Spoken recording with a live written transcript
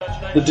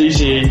The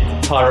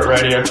DCE Pirate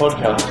Radio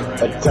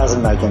Podcast. It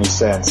doesn't make any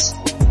sense.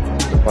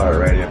 The Pirate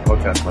Radio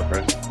Podcast, my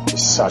friend. You're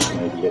such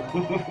an idiot.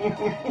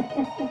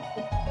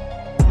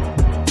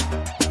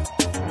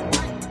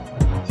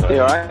 You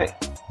alright?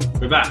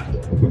 We're back.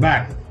 We're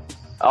back.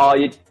 Oh,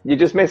 you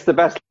just missed the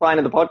best line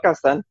of the podcast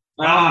then.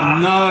 Oh,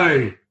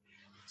 no.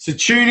 So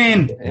tune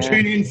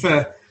in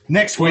for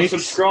next Well, week.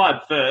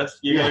 subscribe first.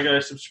 You got to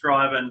go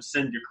subscribe and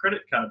send your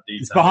credit card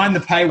details. It's behind the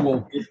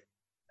paywall.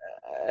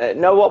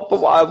 No,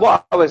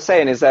 what I was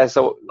saying is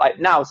so like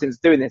now since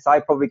doing this, I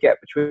probably get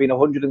between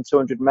 100 and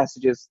 200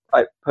 messages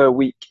like per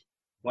week.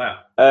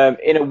 Wow.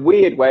 In a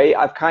weird way,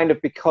 I've kind of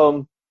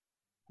become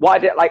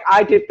what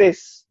I did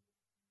this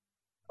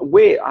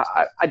weird.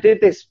 I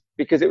did this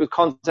because it was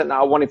content that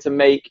I wanted to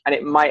make, and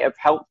it might have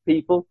helped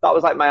people. That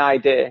was like my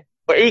idea.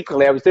 But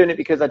equally, I was doing it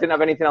because I didn't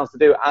have anything else to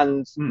do.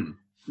 And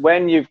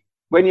when you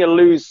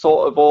lose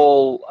sort of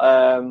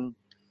all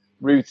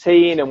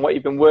routine and what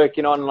you've been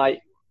working on,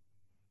 like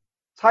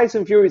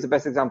Tyson Fury is the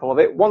best example of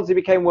it. Once he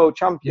became world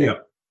champion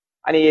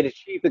and he had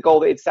achieved the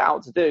goal that he'd set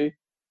out to do,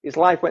 his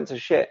life went to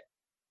shit.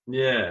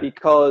 Yeah.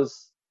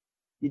 Because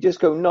you just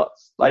go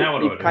nuts. Like,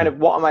 Now you kind of,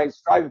 what am I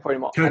striving for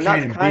anymore? Cocaine and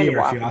that's and kind of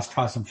beer, what if you ask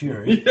Tyson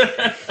Fury.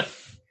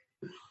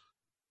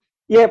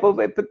 Yeah, but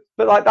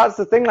like that's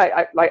the thing. Like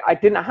I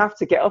didn't have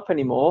to get up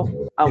anymore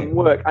and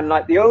work. And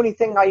like the only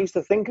thing I used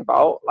to think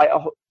about, like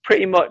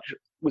pretty much,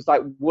 was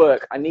like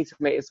work. I need to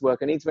make this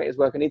work. I need to make this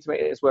work. I need to make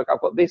this work. I've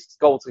got this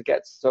goal to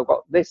get. So I've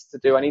got this to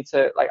do. I need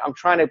to I'm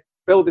trying to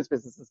build this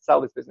business and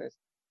sell this business.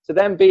 So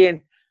then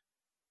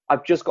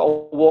I've just got to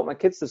walk my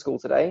kids to school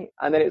today,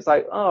 and then it's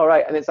like, oh, all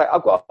right, and it's like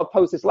I've got to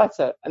post this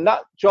letter, and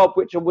that job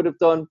which I would have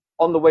done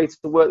on the way to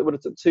work that would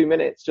have took 2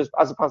 minutes, just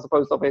as opposed to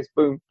post office,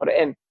 boom, put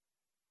it in.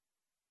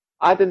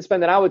 I didn't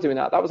spend an hour doing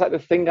that. That was like the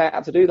thing I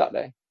had to do that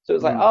day. So it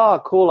was like,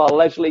 oh, cool, I'll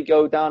leisurely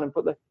go down and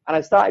and I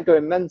started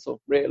going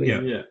mental, really.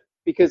 Yeah.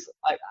 Because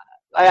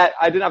I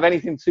didn't have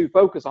anything to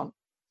focus on.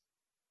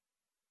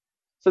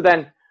 So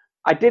then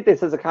I did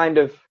this as a kind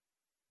of,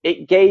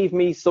 it gave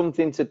me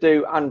something to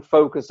do and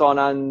focus on.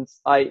 And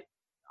I'll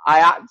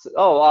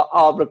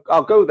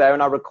go there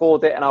and I'll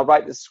record it and I'll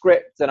write the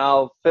script and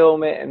I'll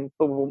film it and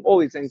boom, all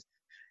these things.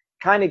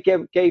 Kind of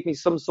gave me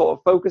some sort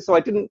of focus. So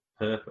I didn't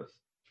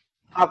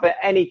have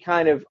any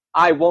kind of,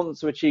 I want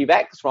to achieve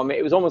X from it.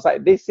 It was almost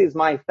like, this is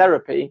my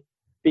therapy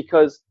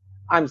because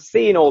I'm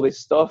seeing all this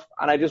stuff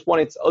and I just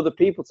wanted other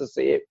people to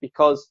see it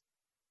because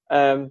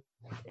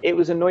it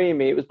was annoying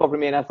me. It was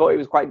bothering me and I thought it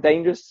was quite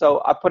dangerous.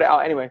 So I put it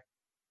out anyway.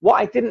 What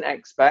I didn't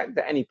expect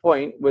at any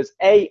point was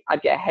I'd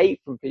get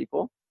hate from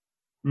people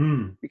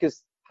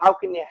because how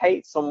can you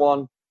hate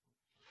someone?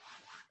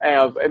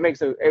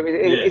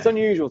 It's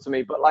unusual to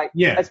me, but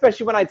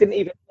especially when I didn't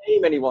even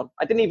name anyone.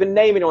 I didn't even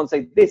name anyone and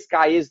say, this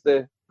guy is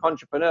the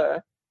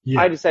entrepreneur.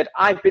 Yeah. I just said,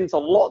 I've been to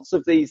lots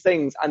of these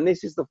things and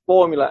this is the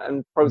formula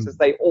and process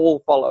they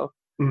all follow.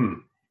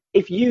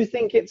 If you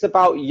think it's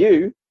about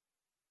you,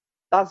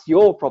 that's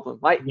your problem.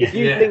 If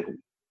you think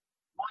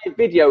my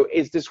video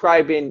is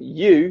describing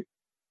you,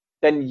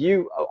 then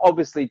you are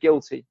obviously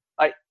guilty.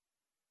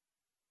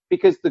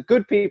 Because the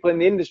good people in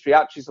the industry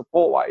actually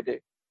support what I do.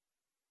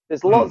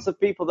 There's lots of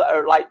people that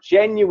are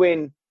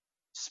genuine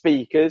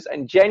speakers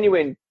and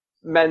genuine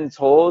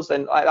mentors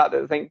and like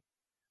that think,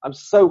 I'm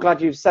so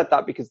glad you've said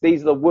that because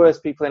these are the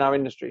worst people in our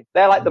industry.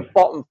 They're like the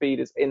bottom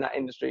feeders in that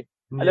industry.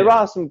 And there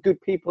are some good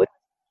people in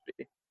the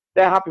industry.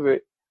 They're happy with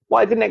it. What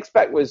I didn't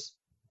expect was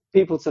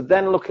people to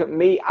then look at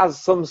me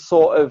as some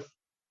sort of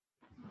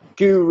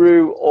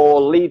guru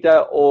or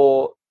leader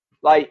or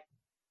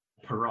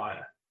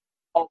pariah.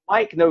 Oh,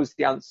 Mike knows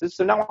the answers.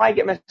 So now I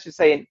get messages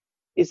saying,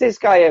 is this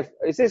guy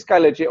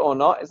legit or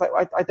not? It's like,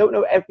 I don't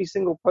know every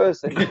single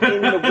person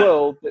in the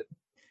world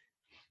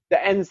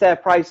that ends their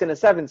price in a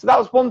 7. So that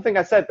was one thing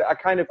I said that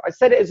I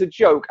said it as a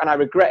joke and I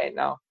regret it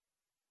now.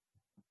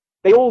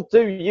 They all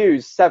do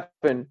use 7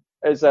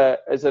 as a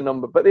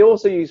number, but they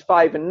also use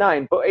 5 and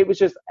 9. But it was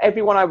just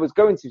everyone I was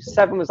going to,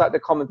 7 was like the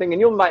common thing.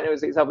 And you might know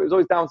it yourself. It was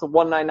always down to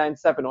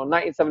 $1997 or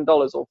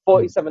 $97 or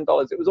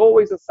 $47. It was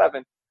always a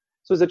 7.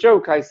 So as a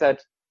joke, I said,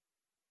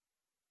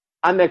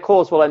 and their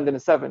course will end in a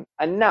 7.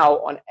 And now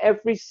on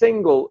every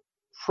single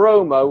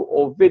promo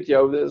or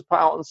video that is put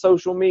out on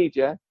social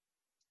media,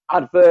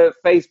 advert,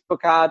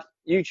 Facebook ad,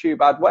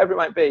 YouTube ad, whatever it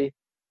might be,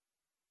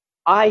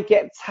 I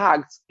get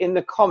tagged in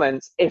the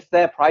comments if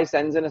their price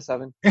ends in a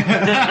 7. And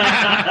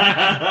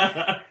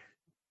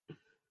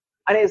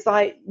it's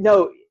like,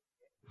 no,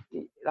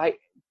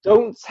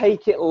 don't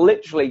take it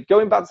literally.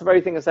 Going back to the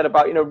very thing I said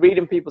about,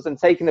 reading people's and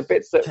taking the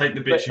bits that... Take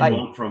the bits you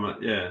want from it,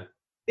 yeah.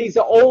 These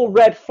are all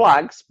red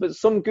flags, but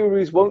some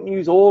gurus won't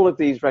use all of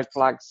these red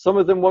flags. Some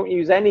of them won't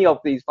use any of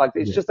these flags.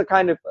 It's just a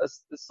kind of a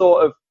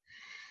sort of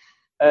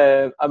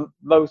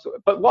most.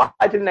 But what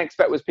I didn't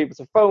expect was people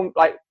to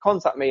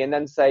contact me and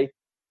then say,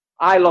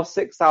 "I lost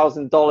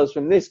 $6,000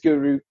 from this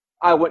guru.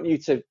 I want you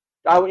to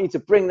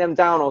bring them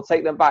down or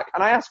take them back."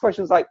 And I ask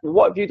questions like,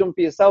 "What have you done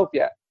for yourself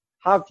yet?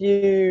 Have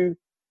you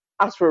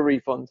asked for a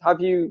refund?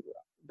 Have you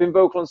been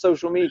vocal on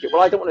social media?"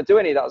 Well, I don't want to do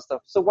any of that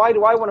stuff. So why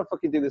do I want to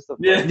fucking do this stuff?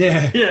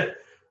 Yeah.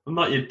 I'm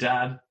not your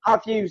dad.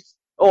 Have you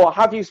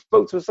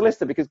spoke to a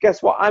solicitor? Because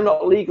guess what? I'm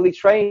not legally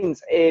trained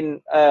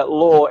in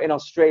law in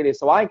Australia,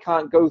 so I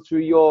can't go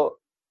through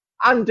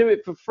and do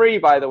it for free,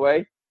 by the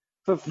way.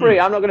 For free.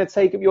 I'm not going to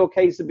take up your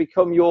case and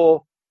become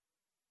your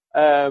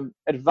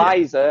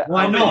advisor. Yeah.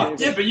 Why not?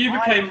 Yeah, but you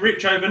became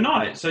rich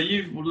overnight, so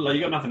you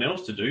got nothing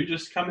else to do.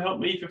 Just come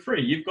help me for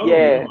free. You've got all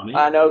the money.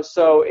 I know.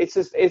 So it's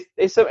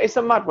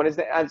a mad one,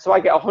 isn't it? And so I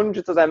get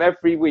hundreds of them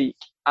every week,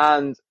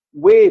 and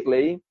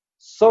weirdly,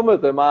 some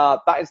of them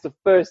that is the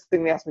first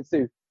thing they ask me to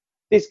do.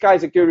 This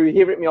guy's a guru.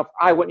 He ripped me off.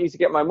 I want you to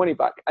get my money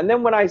back. And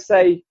then when I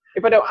say,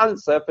 if I don't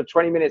answer for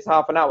 20 minutes,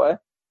 half an hour,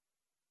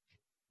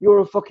 you're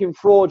a fucking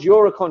fraud.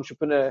 You're a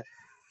entrepreneur.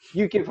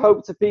 You give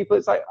hope to people.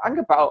 It's like, hang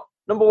about.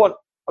 Number one,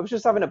 I was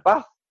just having a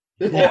bath.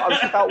 Or I was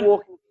just out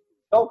walking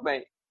the dog,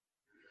 mate.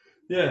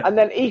 Yeah. And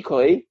then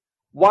equally,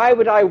 why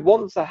would I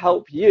want to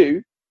help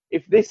you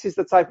if this is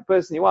the type of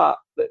person you are?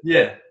 That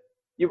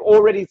you've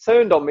already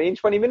turned on me in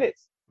 20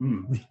 minutes.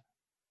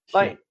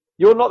 Like,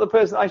 you're not the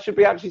person I should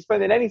be actually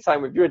spending any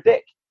time with. You're a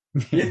dick.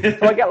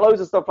 So I get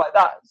loads of stuff like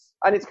that.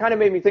 And it's kind of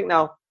made me think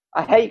now,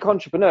 I hate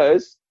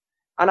entrepreneurs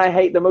and I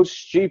hate the most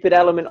stupid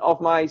element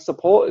of my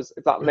supporters,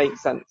 if that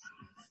makes sense.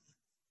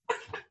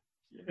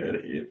 You heard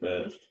it here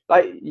first.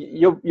 Like,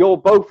 you're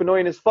both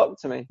annoying as fuck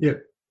to me.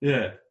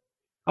 Yeah.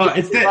 Oh,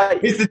 it's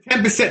the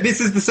 10%. This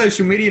is the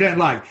social media you don't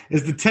like.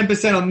 It's the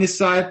 10% on this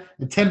side,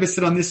 the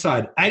 10% on this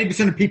side.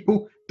 80% of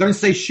people don't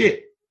say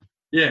shit.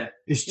 Yeah.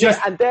 It's just,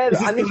 and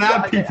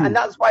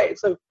that's why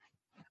it's so.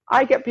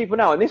 I get people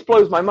now, and this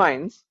blows my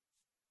mind.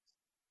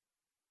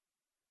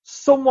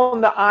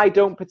 Someone that I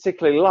don't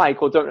particularly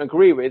like or don't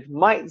agree with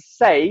might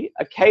say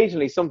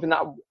occasionally something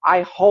that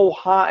I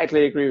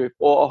wholeheartedly agree with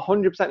or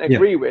 100%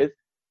 agree with,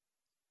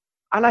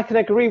 and I can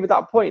agree with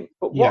that point.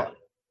 But what?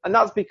 And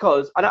that's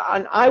because,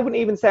 and I wouldn't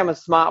even say I'm a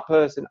smart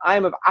person. I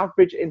am of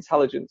average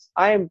intelligence.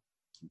 I am,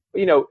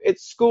 at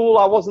school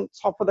I wasn't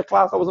top of the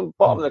class. I wasn't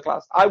bottom of the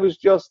class. I was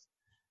just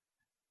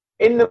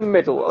in the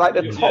middle, like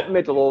the top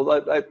middle, or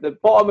like the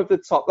bottom of the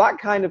top. That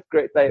kind of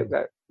grit.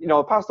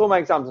 I passed all my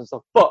exams and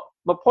stuff. But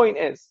my point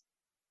is,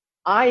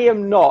 I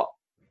am not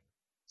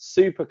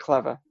super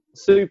clever,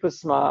 super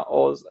smart,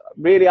 or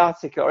really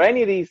articulate, or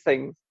any of these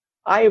things.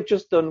 I have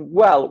just done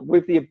well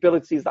with the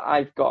abilities that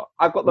I've got.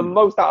 I've got the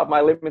most out of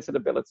my limited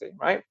ability,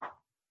 right?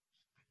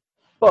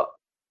 But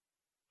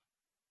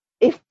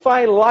if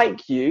I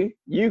like you,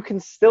 you can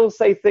still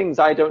say things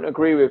I don't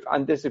agree with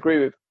and disagree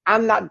with.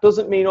 And that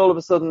doesn't mean all of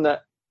a sudden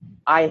that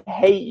I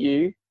hate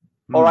you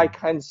or I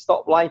can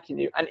stop liking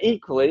you. And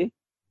equally,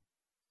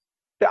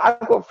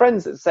 I've got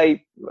friends that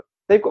say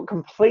they've got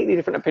completely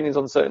different opinions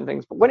on certain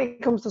things. But when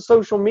it comes to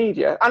social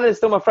media, and they're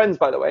still my friends,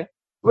 by the way,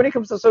 when it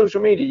comes to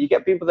social media, you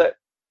get people that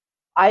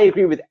I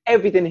agree with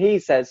everything he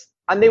says,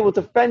 and they will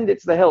defend it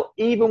to the hill,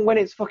 even when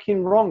it's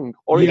fucking wrong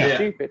or it's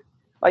stupid.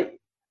 Like,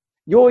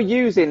 you're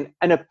using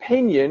an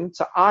opinion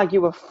to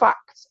argue a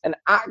fact, an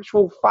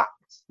actual fact.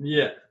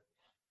 Yeah.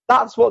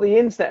 That's what the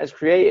internet has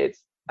created.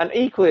 And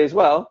equally as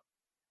well,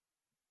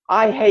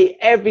 I hate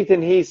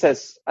everything he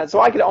says. And so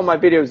I get it on my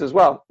videos as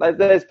well. Like,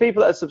 there's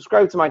people that are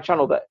subscribed to my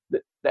channel that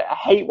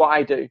hate what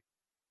I do.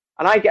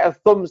 And I get a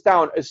thumbs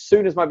down as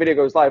soon as my video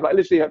goes live. Like,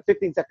 literally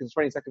 15 seconds,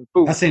 20 seconds,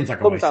 boom. That seems like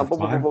a waste of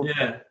time.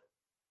 Yeah.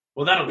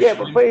 Well, that'll be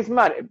but it's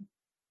mad.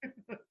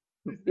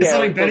 There's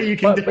something better you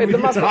can do with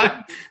your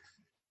time.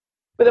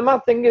 But the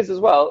mad thing is as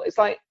well, it's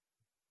like,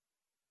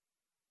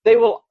 they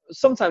will,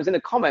 sometimes in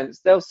the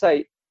comments, they'll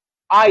say,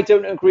 I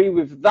don't agree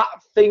with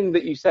that thing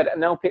that you said.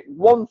 And they'll pick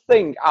one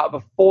thing out of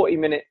a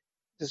 40-minute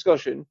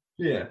discussion.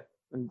 Yeah.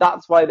 And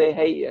that's why they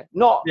hate you.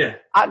 Not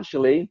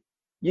actually,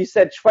 you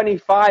said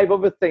 25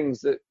 other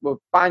things that were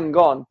bang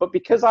on. But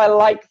because I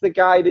like the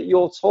guy that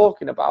you're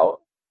talking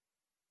about,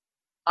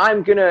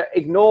 I'm going to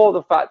ignore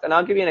the fact, and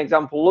I'll give you an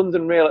example.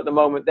 London Real at the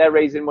moment, they're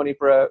raising money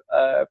for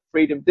a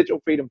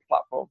digital freedom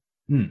platform,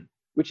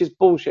 which is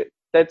bullshit.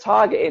 Their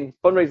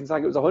fundraising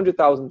target was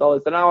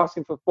 $100,000. They're now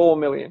asking for $4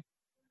 million.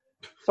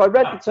 So I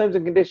read the terms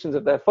and conditions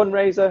of their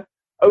fundraiser.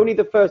 Only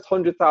the first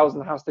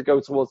 100,000 has to go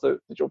towards the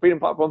digital freedom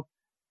platform.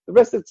 The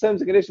rest of the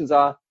terms and conditions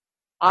are,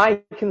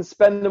 I can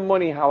spend the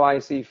money how I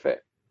see fit.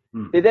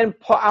 They then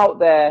put out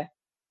their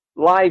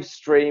live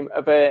stream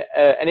of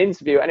an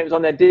interview, and it was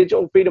on their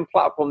digital freedom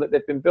platform that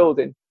they've been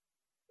building.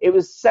 It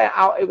was sent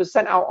out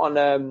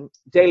on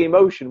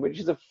Dailymotion, which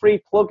is a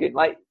free plugin.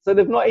 Like, so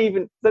they've not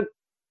even,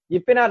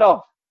 you've been ad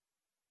off.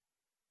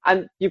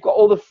 And you've got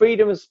all the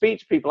freedom of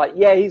speech people like,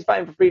 he's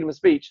fighting for freedom of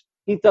speech.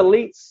 He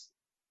deletes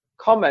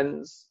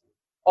comments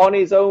on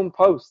his own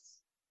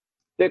posts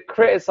that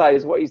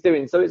criticize what he's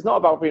doing. So it's not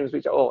about freedom of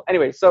speech at all.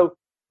 Anyway, so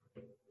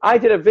I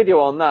did a video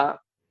on that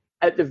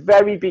at the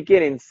very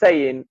beginning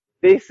saying,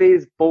 this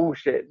is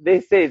bullshit.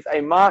 This is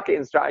a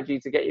marketing strategy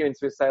to get you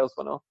into a sales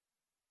funnel.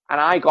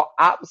 And I got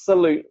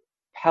absolute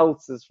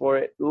pelters for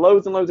it.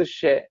 Loads and loads of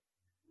shit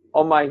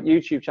on my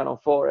YouTube channel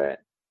for it.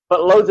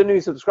 But loads of new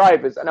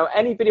subscribers. And now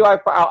any video I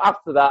put out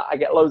after that, I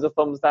get loads of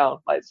thumbs down.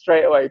 Like,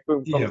 straight away,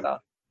 boom, thumbs down.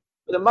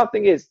 But the mad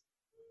thing is,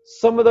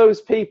 some of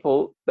those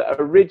people that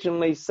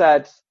originally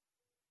said,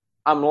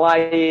 I'm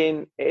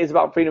lying. It is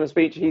about freedom of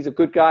speech. He's a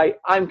good guy.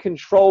 I'm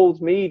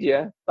controlled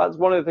media. That's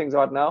one of the things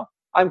I had now.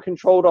 I'm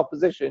controlled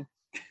opposition.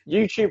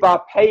 YouTube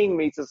are paying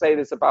me to say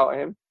this about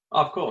him.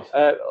 Of course.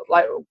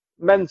 Like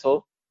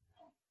mental.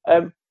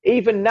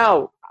 Even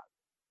now,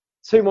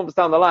 2 months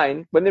down the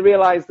line, when they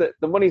realise that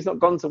the money's not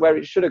gone to where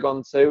it should have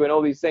gone to and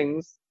all these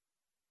things,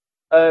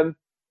 they're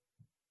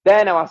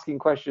now asking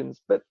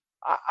questions. But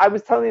I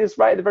was telling you this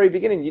right at the very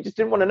beginning. You just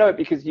didn't want to know it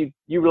because you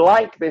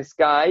like this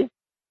guy.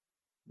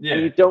 Yeah.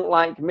 And you don't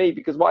like me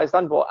because what I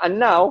stand for. And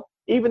now,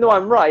 even though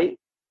I'm right,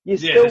 you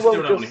still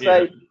won't just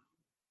say,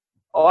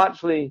 oh,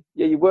 actually,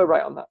 yeah, you were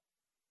right on that.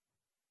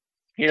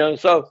 You know,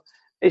 so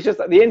it's just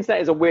that the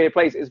internet is a weird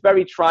place. It's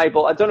very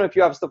tribal. I don't know if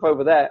you have stuff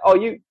over there. Oh,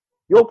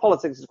 your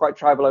politics is quite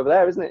tribal over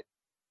there, isn't it?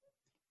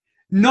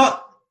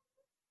 Not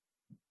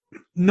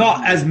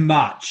as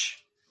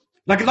much.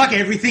 Like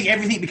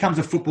everything becomes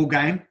a football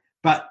game,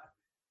 but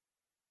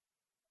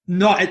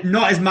not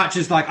as much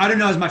as like, I don't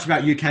know as much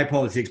about UK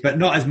politics, but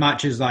not as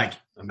much as like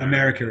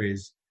America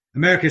is.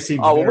 America seems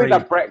we've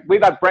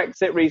had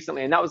Brexit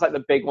recently, and that was like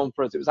the big one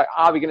for us. It was like,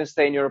 are we going to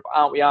stay in Europe?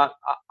 Aren't we? Are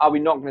we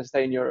not going to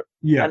stay in Europe?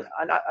 Yeah.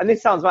 And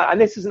this sounds bad, and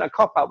this isn't a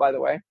cop-out, by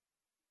the way.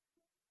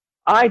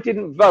 I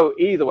didn't vote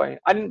either way.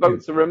 I didn't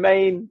vote to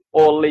remain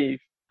or leave.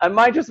 And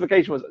my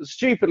justification was,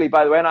 stupidly,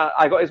 by the way, and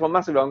I got this one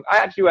massively wrong, I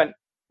actually went,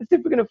 as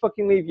if we're going to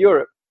fucking leave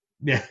Europe.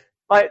 Yeah.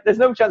 Like, there's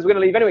no chance we're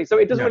going to leave anyway. So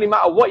it doesn't really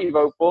matter what you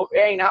vote for. It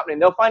ain't happening.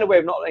 They'll find a way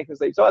of not letting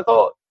us leave. So I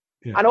thought,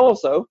 and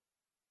also,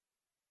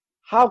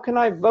 how can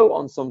I vote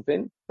on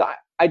something that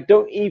I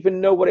don't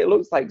even know what it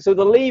looks like? So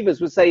the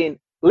leavers were saying,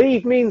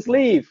 leave means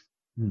leave.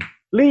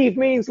 Leave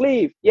means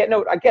leave. Yeah,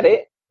 no, I get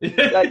it.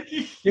 Like,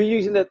 you're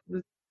using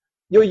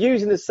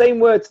the same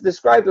word to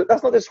describe it.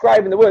 That's not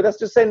describing the word. That's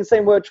just saying the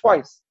same word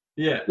twice.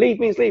 Yeah. Leave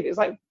means leave. It's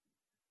like,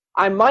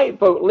 I might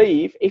vote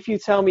leave if you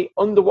tell me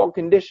under what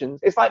conditions.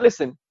 It's like,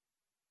 listen.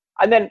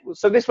 And then,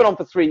 so this went on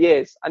for 3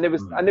 years, and they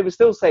were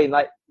still saying,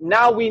 like,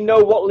 now we know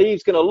what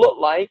leave's going to look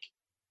like,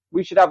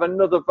 we should have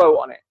another vote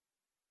on it.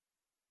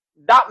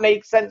 That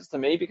makes sense to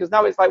me, because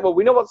now it's like, well,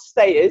 we know what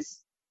stay is,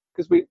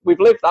 because we've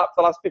lived that for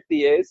the last 50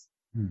 years.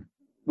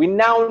 We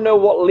now know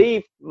what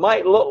leave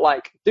might look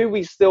like. Do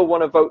we still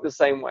want to vote the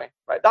same way?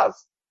 Right? But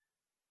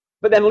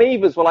then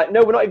leavers were like,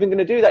 no, we're not even going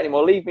to do that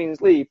anymore. Leave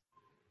means leave.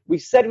 We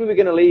said we were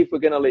going to leave, we're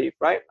going to leave,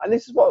 right? And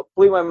this is what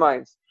blew my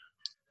mind.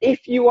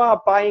 If you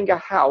are buying a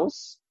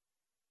house,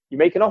 you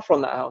make an offer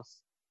on that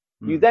house.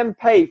 You then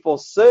pay for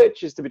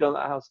searches to be done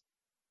on that house.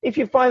 If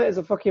you find that there's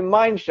a fucking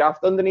mine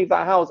shaft underneath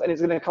that house and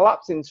it's going to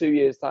collapse in 2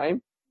 years'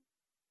 time,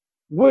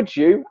 would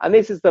you, and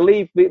this is the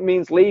leave, it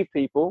means leave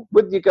people,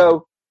 would you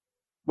go,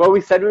 well, we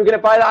said we were going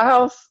to buy that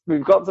house.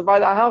 We've got to buy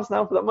that house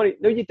now for that money.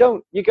 No, you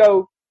don't. You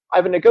go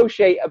either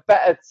negotiate a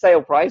better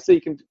sale price so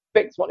you can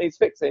fix what needs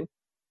fixing,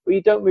 or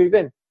you don't move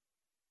in.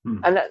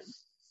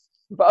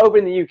 But over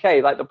in the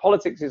UK, like, the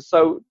politics is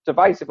so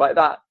divisive like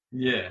that.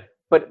 Yeah.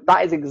 But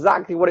that is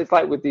exactly what it's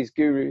like with these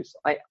gurus.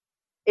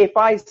 If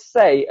I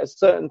say a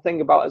certain thing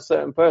about a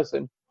certain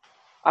person,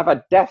 I've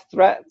had death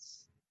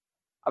threats.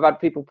 I've had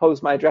people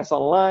post my address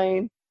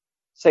online,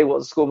 say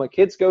what school my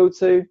kids go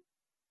to,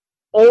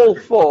 all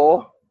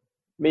for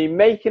me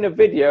making a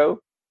video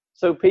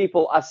so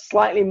people are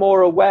slightly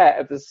more aware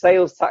of the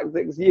sales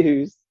tactics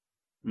used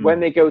when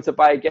they go to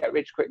buy a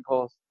get-rich-quick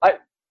course.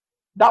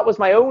 That was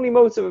my only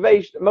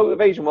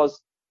motivation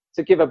was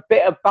to give a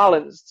bit of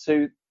balance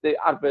to the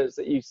adverts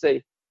that you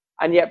see.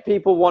 And yet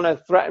people want to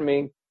threaten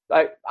me,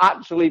 like,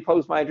 actually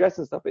post my address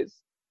and stuff.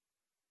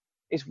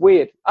 It's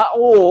weird.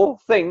 Or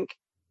think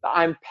that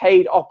I'm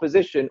paid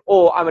opposition,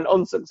 or I'm an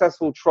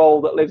unsuccessful troll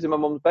that lives in my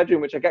mum's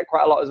bedroom, which I get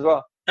quite a lot as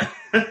well.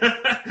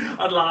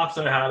 I'd laugh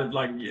so hard if,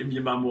 like,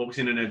 your mum walks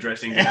in her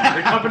dressing gown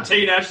with a cup of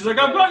tea now. She's like,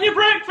 I've got your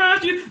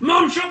breakfast.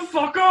 Mum, shut the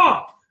fuck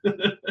up.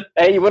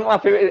 Hey, you wouldn't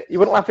laugh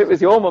if it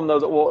was your mum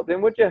though that walked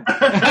in, would you?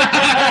 That's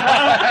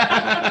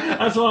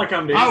why I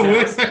come to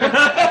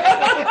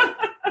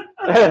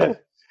you.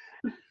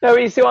 No,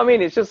 you see what I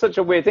mean? It's just such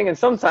a weird thing, and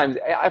sometimes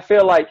I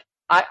feel like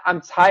I'm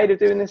tired of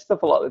doing this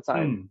stuff a lot of the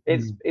time.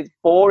 It's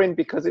boring,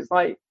 because it's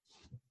like,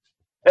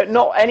 at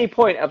not any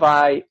point have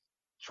I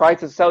tried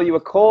to sell you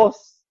a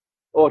course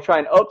or try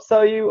and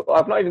upsell you.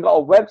 I've not even got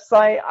a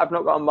website. I've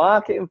not got a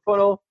marketing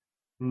funnel.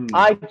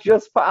 I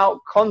just put out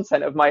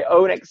content of my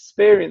own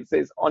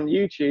experiences on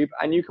YouTube,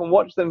 and you can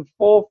watch them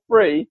for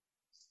free,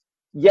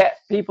 yet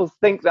people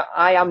think that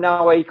I am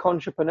now a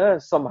entrepreneur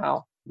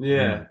somehow.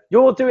 Yeah.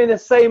 You're doing the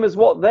same as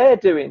what they're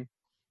doing.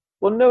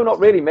 Well, no, not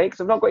really, mate,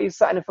 because I've not got you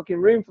sat in a fucking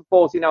room for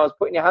 14 hours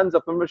putting your hands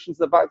up and rushing to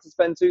the back to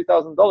spend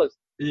 $2,000.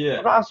 Yeah.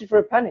 I've not asked you for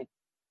a penny.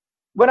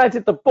 When I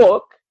did the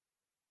book,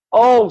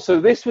 so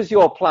this was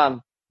your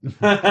plan.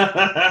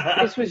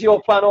 This was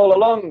your plan all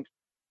along.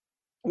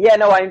 Yeah,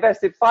 no, I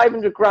invested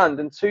 $500,000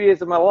 and 2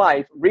 years of my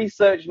life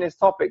researching this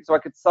topic so I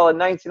could sell a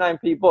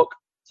 99p book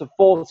to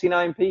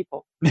 49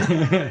 people.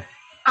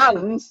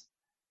 And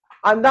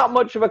I'm that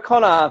much of a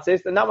con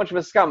artist and that much of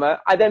a scammer.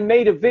 I then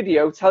made a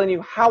video telling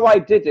you how I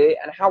did it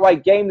and how I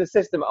gamed the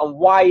system and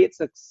why it's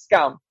a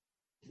scam.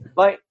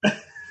 Like,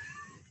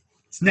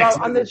 It's next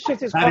and the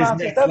shit is that is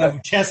next level.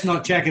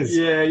 Chestnut checkers.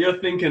 Yeah, you're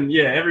thinking,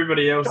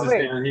 everybody else is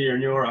down here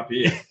and you're up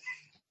here.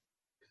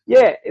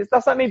 Yeah,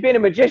 that's like me being a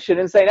magician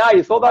and saying,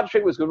 you thought that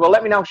trick was good. Well,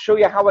 let me now show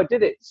you how I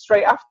did it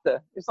straight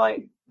after. It's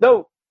like,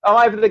 no, I'm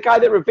either the guy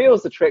that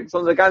reveals the tricks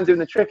or the guy doing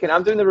the tricking.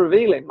 I'm doing the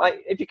revealing.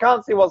 Like, if you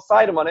can't see what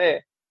side I'm on here,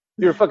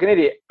 you're a fucking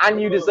idiot.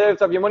 And you deserve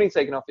to have your money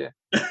taken off you.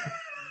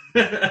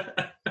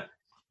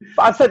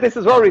 But I've said this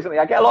as well recently.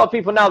 I get a lot of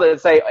people now that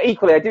say,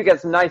 equally, I do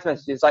get some nice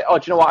messages like, do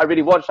you know what? I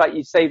really watched that.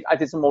 I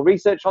did some more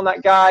research on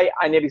that guy.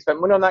 I nearly spent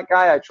money on that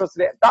guy. I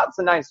trusted it. That's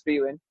a nice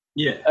feeling.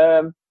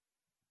 Yeah.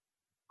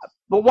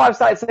 But what I've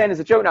started saying as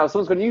a joke now,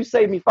 someone's going, you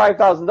saved me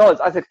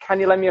 $5,000. I said, can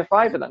you lend me a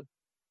 $5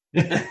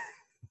 then?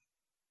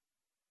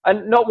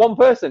 And not one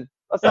person.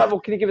 I said, well,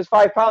 can you give us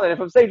 £5? And if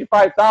I've saved you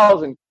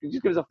 $5,000, can you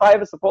just give us a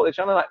 $5 support the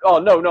channel? Like, oh,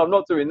 no, I'm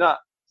not doing that.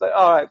 It's like,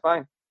 all right,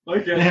 fine.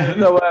 Okay.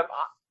 So,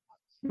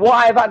 what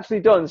I've actually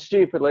done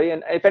stupidly,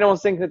 and if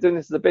anyone's thinking of doing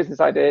this as a business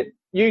idea,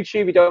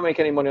 YouTube, you don't make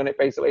any money on it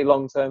basically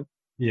long term.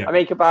 Yeah. I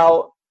make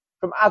about,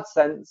 from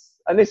AdSense,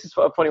 and this is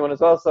a funny one as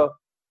well. So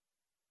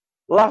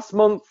last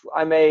month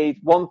I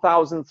made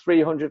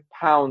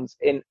 £1,300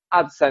 in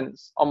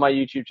AdSense on my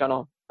YouTube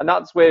channel. And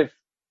that's with,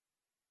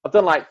 I've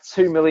done like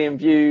 2 million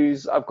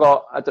views. I've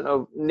got,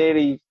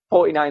 nearly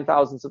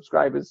 49,000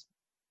 subscribers.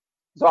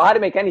 So I had to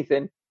make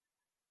anything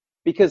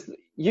because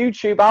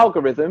YouTube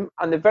algorithm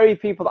and the very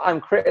people that I'm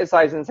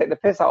criticizing and take the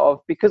piss out of,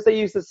 because they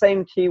use the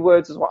same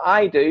keywords as what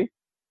I do,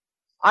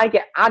 I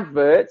get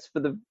adverts for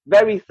the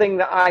very thing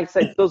that I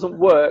said doesn't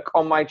work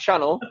on my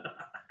channel.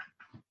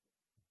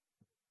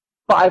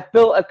 But I've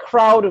built a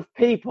crowd of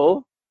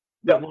people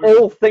that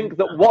all think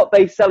that what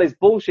they sell is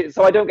bullshit.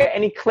 So I don't get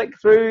any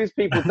click-throughs.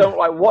 People don't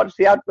watch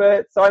the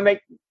adverts. So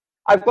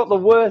I've got the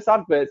worst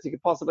adverts you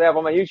could possibly have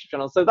on my YouTube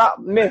channel. So that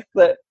myth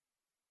that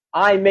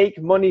I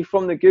make money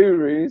from the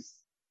gurus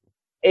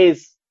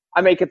is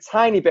I make a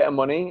tiny bit of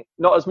money,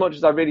 not as much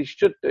as I really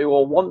should do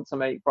or want to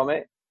make from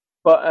it.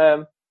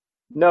 But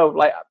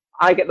no,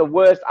 I get the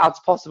worst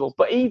ads possible.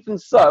 But even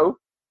so,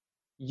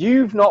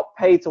 you've not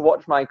paid to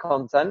watch my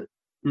content.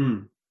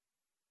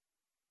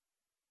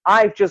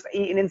 I've just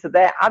eaten into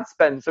their ad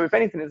spend. So if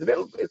anything, it's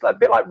a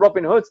bit like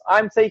Robin Hood.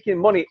 I'm taking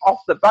money off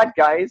the bad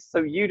guys,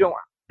 so they don't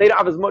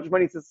have as much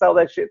money to sell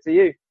their shit to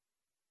you.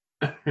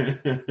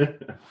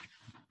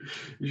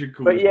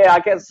 But yeah, I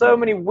get so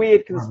many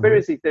weird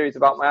conspiracy theories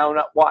about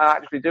what I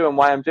actually do and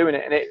why I'm doing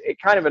it, and it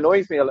kind of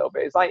annoys me a little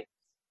bit. It's like,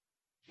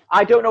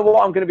 I don't know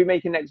what I'm going to be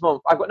making next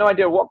month. I've got no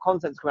idea what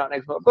content's coming out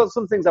next month. I've got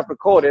some things I've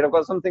recorded. I've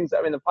got some things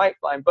that are in the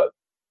pipeline, but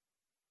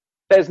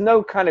there's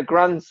no kind of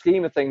grand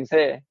scheme of things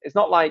here. It's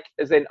not like,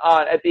 as in,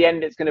 at the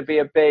end it's going to be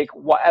a big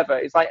whatever.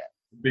 It's like,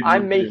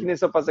 I'm making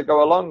this up as I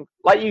go along.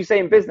 Like you say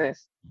in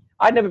business,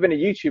 I'd never been a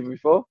YouTuber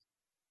before.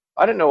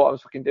 I didn't know what I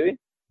was fucking doing.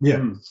 Yeah.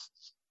 You know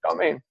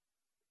what I mean?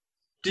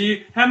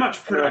 How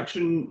much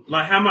production,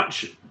 how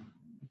much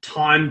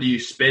time do you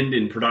spend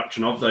in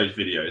production of those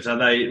videos? Are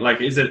they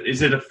is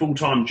it a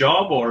full-time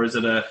job, or is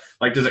it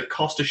does it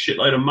cost a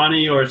shitload of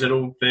money, or is it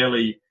all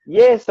fairly?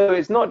 Yeah, so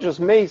it's not just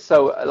me.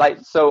 So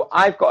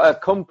I've got a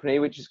company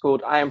which is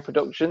called I Am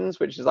Productions,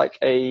 which is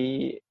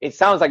it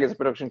sounds like it's a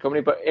production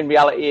company, but in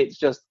reality it's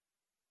just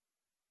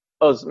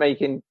us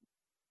making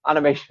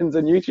animations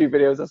and YouTube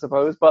videos, I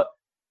suppose. But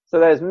so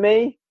there's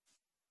me.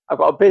 I've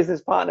got a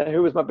business partner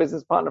who was my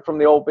business partner from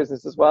the old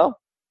business as well.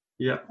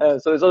 Yeah.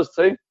 So there's us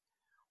two.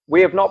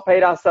 We have not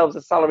paid ourselves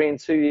a salary in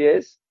 2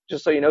 years,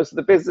 just so you know. So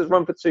the business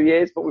run for 2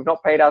 years, but we've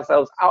not paid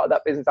ourselves out of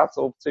that business at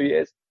all for 2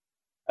 years.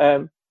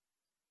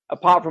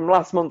 Apart from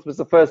last month was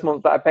the first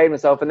month that I paid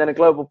myself, and then a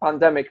global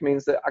pandemic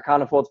means that I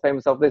can't afford to pay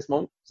myself this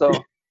month. So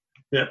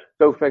yeah,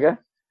 go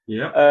figure.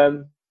 Yeah.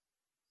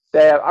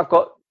 I've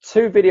got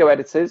 2 video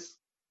editors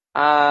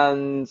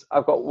and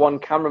I've got 1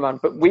 cameraman,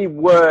 but we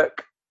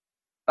work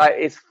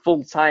it's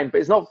full time, but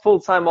it's not full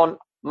time on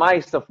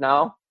my stuff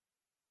now.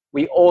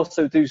 We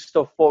also do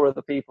stuff for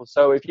other people.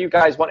 So if you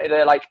guys wanted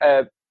an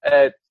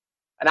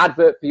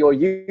advert for your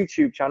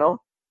YouTube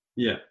channel,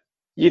 yeah,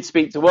 you'd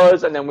speak to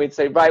us, and then we'd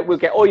say, right, we'll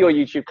get all your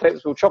YouTube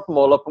clips, we'll chop them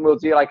all up, and we'll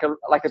do like a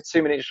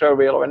 2-minute show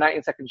reel or a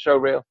 19-second show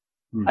reel,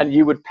 and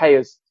you would pay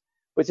us.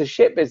 But it's a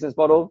shit business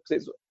model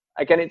because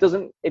it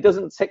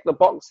doesn't tick the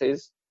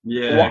boxes.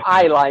 Yeah. What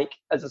I like,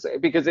 as I say,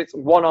 because it's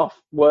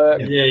one-off work.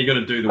 Yeah, you got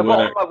to do the I've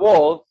work. got on my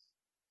wall.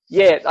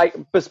 Yeah,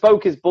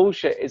 bespoke is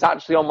bullshit is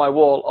actually on my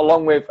wall,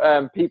 along with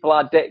people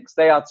are dicks.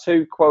 They are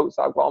 2 quotes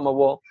that I've got on my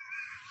wall.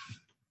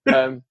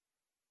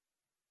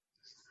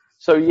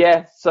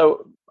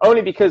 So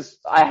only because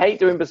I hate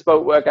doing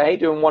bespoke work, I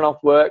hate doing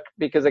one-off work,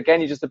 because again,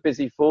 you're just a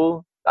busy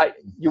fool.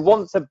 You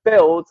want to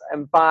build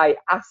and buy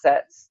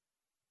assets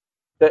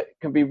that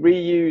can be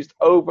reused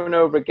over and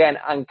over again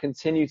and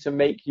continue to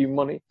make you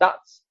money.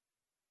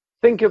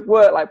 Think of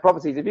work like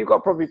properties. If you've got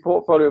a property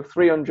portfolio of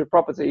 300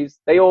 properties,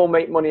 they all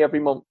make money every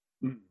month.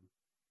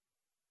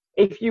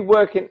 If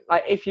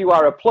you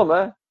are a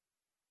plumber,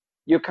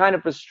 you're kind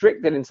of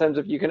restricted in terms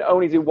of you can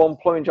only do 1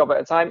 plumbing job at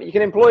a time. You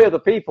can employ other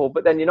people,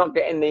 but then you're not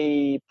getting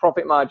the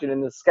profit margin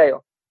in the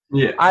scale.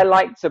 Yeah. I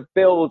like to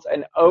build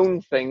and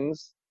own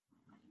things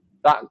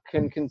that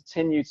can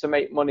continue to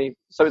make money.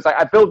 So it's like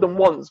I build them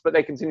once, but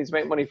they continue to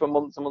make money for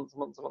months and months and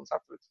months and months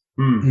afterwards.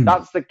 Mm.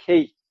 That's the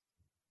key.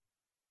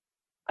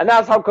 And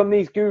that's how come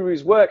these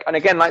gurus work. And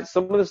again, like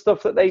some of the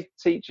stuff that they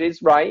teach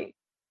is right.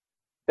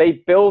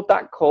 They build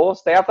that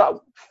course. They have that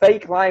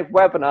fake live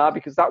webinar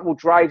because that will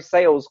drive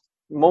sales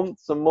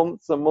months and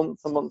months and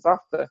months and months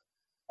after.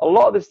 A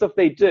lot of the stuff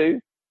they do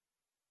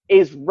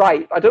is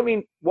right. I don't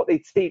mean what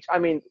they teach. I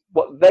mean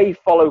what they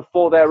follow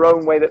for their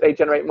own way that they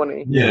generate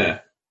money. Yeah.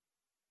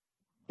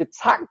 The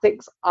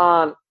tactics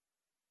aren't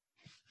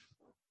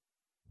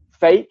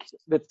fake.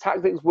 The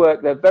tactics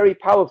work. They're very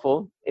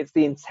powerful. It's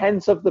the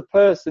intent of the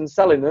person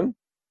selling them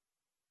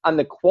and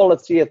the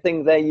quality of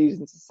thing they're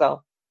using to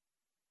sell.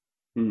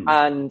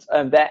 And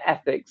their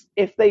ethics.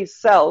 If they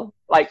sell,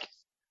 like,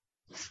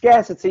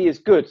 scarcity is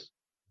good.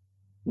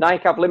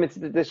 Nike have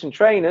limited edition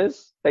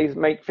trainers. They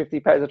make 50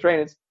 pairs of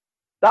trainers.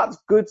 That's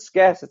good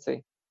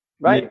scarcity,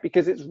 right? Yeah.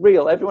 Because it's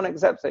real. Everyone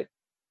accepts it.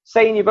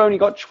 Saying you've only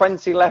got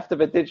 20 left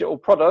of a digital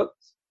product.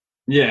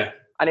 Yeah.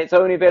 And it's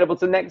only available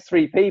to the next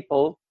 3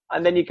 people.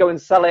 And then you go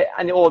and sell it.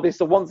 And this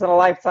is a once in a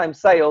lifetime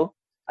sale.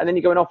 And then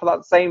you go and offer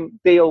that same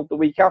deal the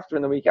week after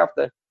and the week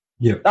after.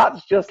 Yeah.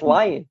 That's just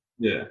lying.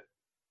 Yeah.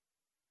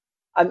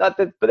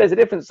 But there's a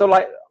difference. So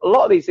like a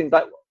lot of these things,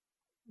 like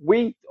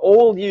we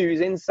all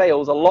use in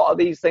sales, a lot of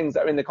these things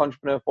that are in the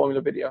Entrepreneur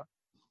Formula video.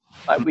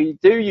 Like we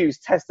do use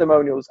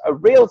testimonials. A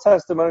real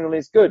testimonial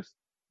is good.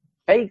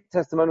 Fake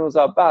testimonials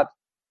are bad.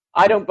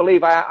 I can't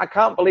believe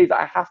that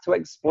I have to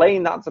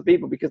explain that to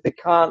people because they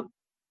can't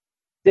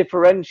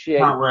differentiate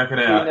Can't work it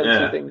out. between those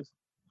two things.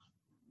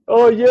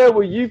 Oh yeah,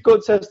 well you've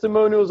got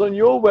testimonials on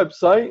your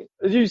website.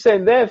 Are you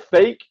saying they're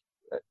fake?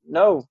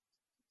 No.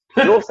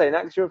 You're saying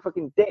that because you're a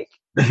fucking dick.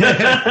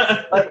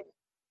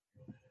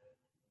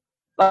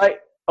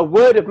 like a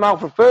word of mouth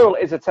referral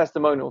is a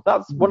testimonial.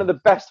 That's one of the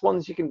best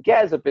ones you can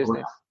get as a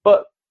business.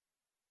 But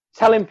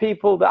telling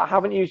people that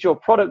haven't used your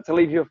product to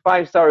leave you a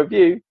 5-star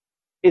review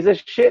is a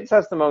shit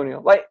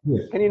testimonial. Like,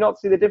 can you not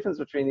see the difference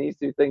between these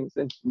two things?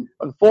 And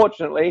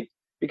unfortunately,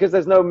 because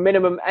there's no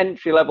minimum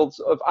entry levels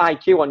of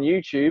IQ on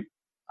YouTube,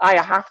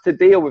 I have to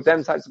deal with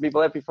them types of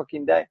people every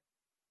fucking day.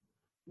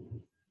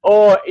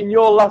 Or in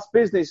your last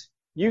business,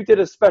 you did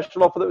a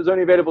special offer that was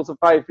only available to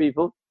 5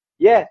 people.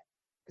 Yeah,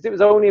 because it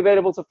was only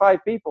available to 5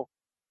 people.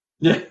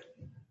 Yeah.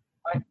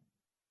 Right?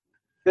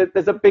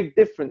 There's a big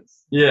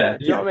difference. Yeah.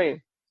 Do you know what I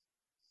mean?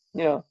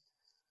 You know,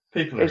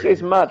 People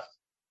it's mad.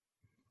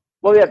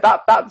 Well, yeah,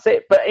 that's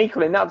it. But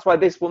equally, and that's why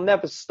this will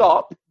never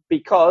stop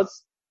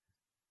because,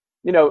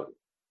 you know,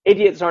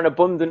 idiots are an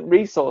abundant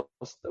resource.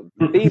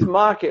 These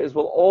marketers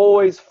will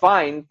always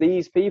find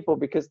these people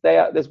because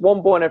there's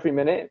one born every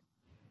minute.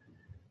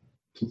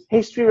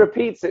 History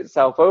repeats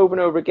itself over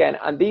and over again,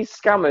 and these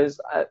scammers,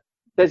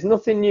 there's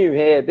nothing new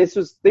here. These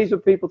were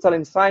people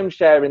telling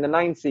timeshare in the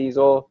 90s,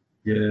 or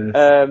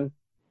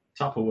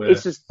Tupperware.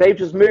 It's just they've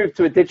just moved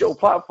to a digital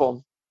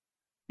platform.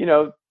 You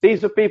know,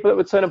 these were people that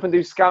would turn up and do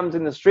scams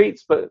in the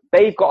streets, but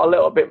they've got a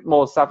little bit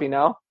more savvy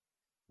now.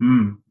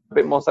 A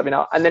bit more savvy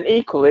now, and then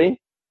equally,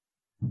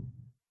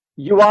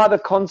 you are the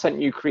content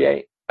you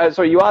create.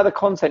 You are the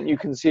content you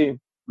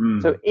consume.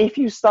 So if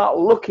you start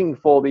looking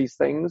for these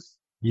things,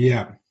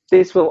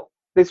 this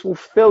will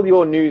fill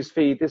your news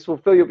feed. This will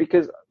fill you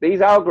because these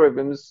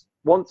algorithms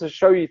want to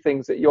show you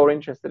things that you're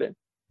interested in.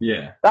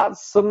 Yeah. That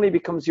suddenly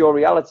becomes your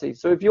reality.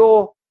 So if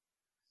you're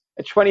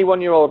a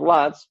 21-year-old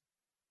lad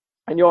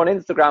and you're on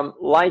Instagram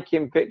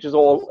liking pictures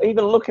or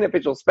even looking at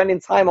pictures, spending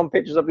time on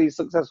pictures of these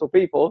successful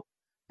people,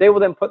 they will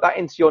then put that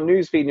into your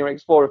news feed and your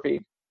Explorer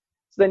feed.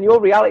 So then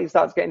your reality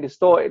starts getting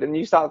distorted and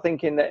you start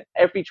thinking that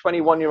every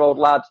 21-year-old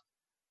lad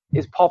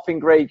is popping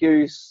Grey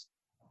Goose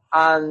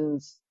and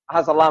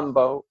has a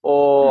Lambo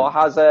or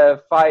has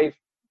a 5,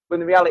 when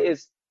the reality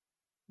is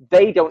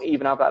they don't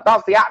even have that.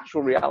 That's the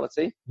actual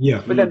reality.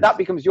 Yeah. But then that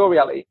becomes your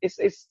reality.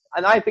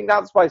 And I think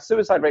that's why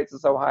suicide rates are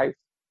so high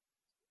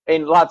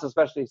in lads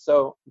especially.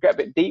 So get a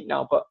bit deep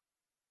now, but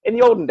in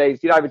the olden days,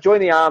 you'd either join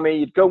the army,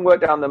 you'd go and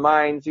work down the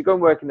mines, you'd go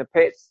and work in the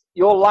pits.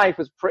 Your life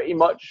was pretty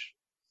much,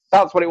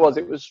 that's what it was.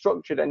 It was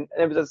structured and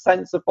there was a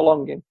sense of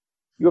belonging.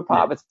 You were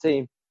part of a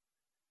team.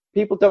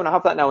 People don't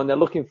have that now and they're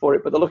looking for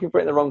it, but they're looking for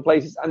it in the wrong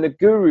places. And the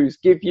gurus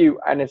give you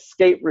an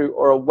escape route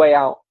or a way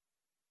out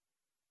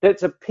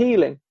that's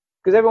appealing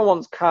because everyone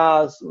wants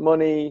cars,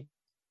 money,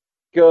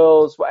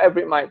 girls, whatever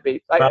it might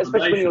be, like,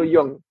 especially when you're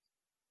young.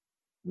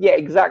 Yeah,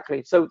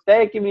 exactly. So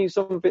they're giving you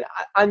something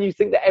and you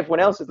think that everyone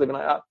else is living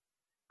like that.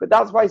 But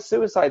that's why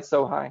suicide's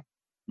so high.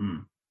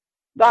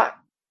 That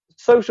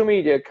social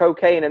media,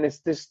 cocaine, and this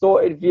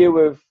distorted view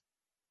of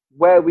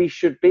where we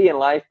should be in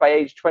life by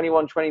age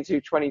 21, 22,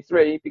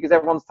 23, because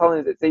everyone's telling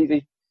us it's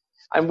easy.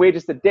 And we're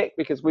just a dick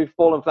because we've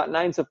fallen for that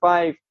 9 to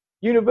 5.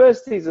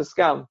 University's a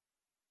scam.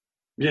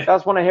 Yeah.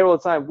 That's what I hear all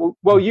the time.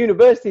 Well,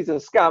 university's a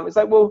scam. It's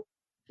like, well,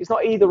 it's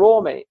not either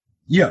or, mate.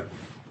 Yeah.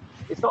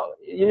 It's not,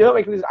 you're not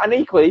making this. And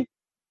equally,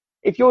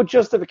 if your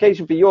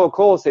justification for your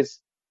course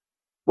is,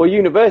 well,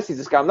 university's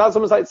a scam, that's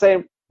almost like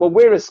saying, well,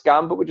 we're a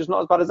scam, but we're just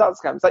not as bad as that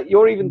scam. It's like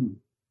you're even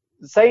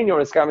saying you're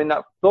a scam in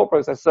that thought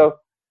process. So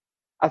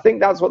I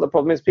think that's what the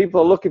problem is.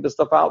 People are looking for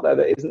stuff out there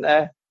that isn't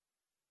there,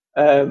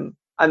 and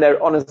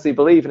they're honestly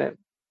believing it.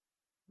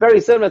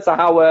 Very similar to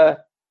how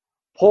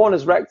porn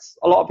has wrecked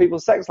a lot of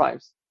people's sex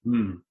lives.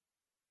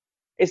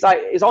 It's like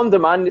it's on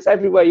demand, it's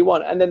everywhere you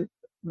want, and then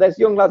there's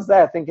young lads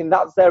there thinking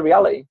that's their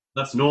reality.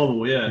 That's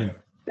normal, yeah.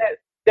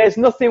 There's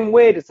nothing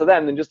weirder to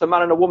them than just a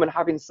man and a woman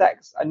having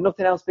sex and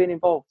nothing else being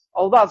involved.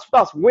 Oh, that's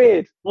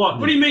weird. What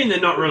do you mean they're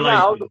not related?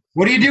 Now,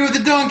 what do you do with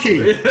the donkey?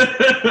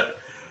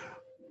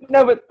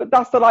 No, but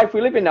that's the life we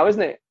live in now,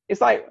 isn't it?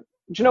 It's like, do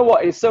you know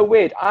what? It's so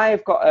weird.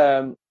 I've got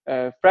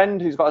a friend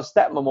who's got a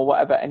stepmom or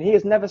whatever, and he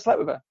has never slept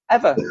with her,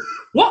 ever.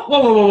 What?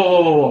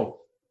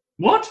 Whoa.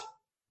 What?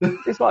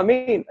 That's what I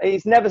mean.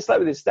 He's never slept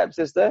with his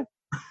stepsister.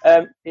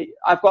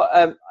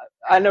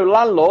 I know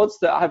landlords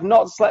that have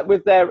not slept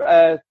with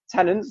their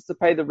tenants to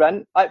pay the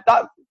rent like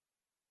that.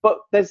 But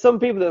there's some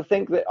people that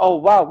think that, oh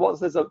wow,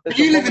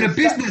 you live in a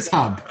business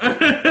hub.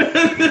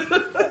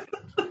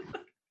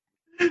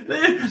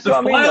 The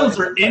files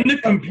are in the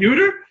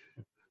computer.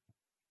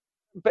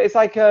 But it's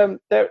like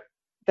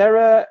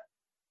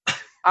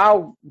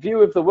our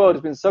view of the world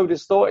has been so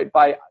distorted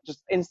by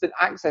just instant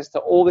access to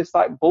all this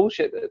like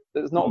bullshit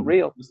that's not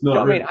real. It's not you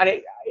know real. What I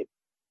mean?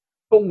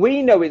 But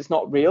we know it's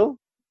not real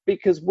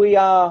because we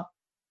are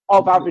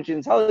of average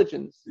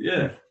intelligence.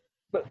 Yeah.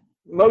 But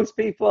most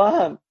people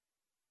aren't.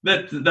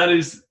 That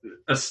is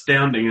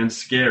astounding and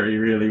scary,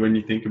 really, when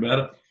you think about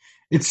it.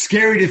 It's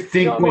scary to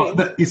think. You know what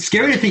I mean? It's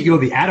scary to think you're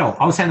the adult.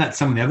 I was saying that to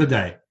someone the other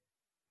day.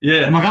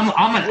 Yeah. I'm like,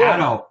 I'm an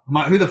adult. I'm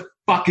like, who the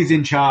fuck is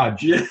in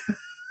charge? Yeah.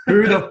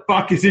 Who the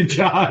fuck is in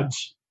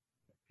charge?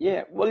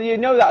 Yeah. Well, you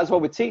know that as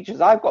well with teachers.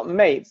 I've got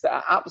mates that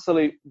are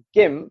absolute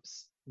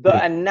gimps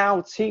that are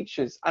now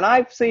teachers, and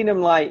I've seen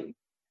them like,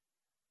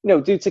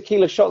 do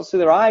tequila shots to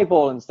their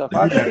eyeball and stuff.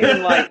 I've seen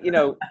them like,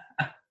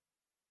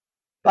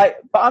 but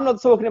I'm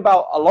not talking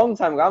about a long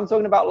time ago. I'm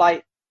talking about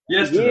like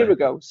yesterday. A year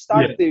ago,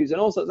 stag dudes and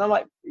all sorts. And I'm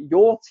like,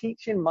 you're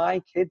teaching my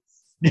kids.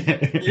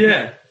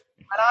 Yeah.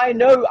 And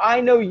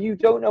I know you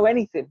don't know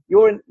anything.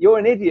 You're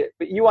an idiot,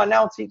 but you are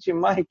now teaching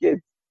my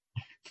kids.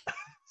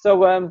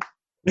 So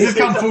this has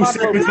come full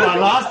circle to our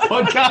last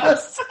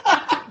podcast.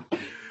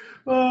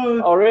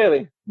 Oh,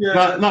 really?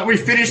 Yeah. Like we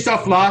finished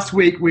off last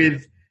week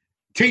with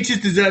teachers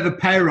deserve a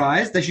pay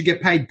rise. They should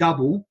get paid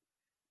double,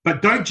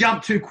 but don't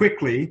jump too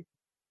quickly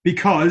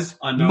because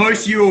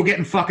most of you are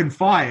getting fucking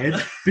fired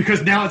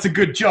because now it's a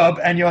good job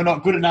and you're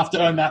not good enough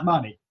to earn that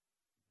money.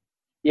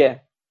 Yeah,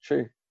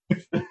 true.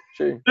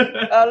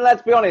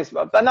 Let's be honest,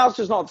 and that's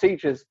just not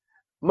teachers.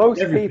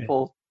 Most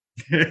people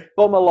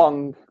bum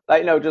along,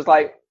 like, just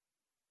like,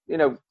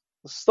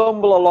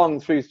 stumble along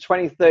through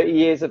 20, 30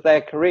 years of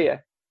their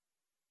career.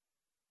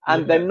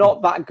 And they're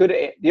not that good at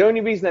it. The only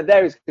reason they're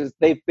there is because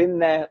they've been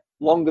there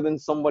longer than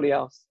somebody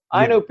else.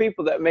 I know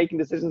people that are making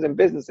decisions in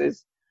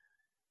businesses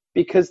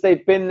because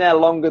they've been there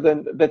longer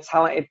than the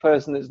talented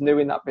person that's new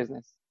in that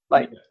business.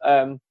 Like,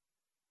 I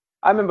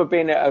remember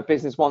being at a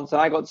business once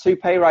and I got 2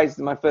 pay rises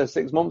in my first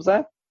 6 months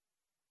there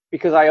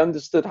because I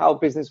understood how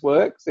business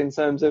works in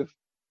terms of,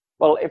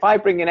 well, if I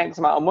bring in X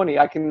amount of money,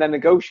 I can then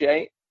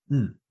negotiate.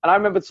 And I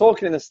remember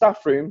talking in the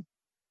staff room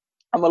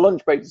on my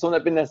lunch break to someone that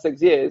had been there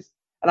 6 years.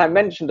 And I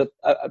mentioned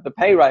the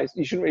pay rise.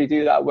 You shouldn't really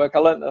do that at work. I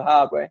learned the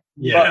hard way.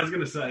 Yeah, I was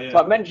going to say, yeah. So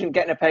I mentioned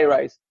getting a pay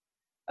rise.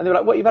 And they were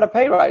like, what, you've had a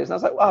pay rise? And I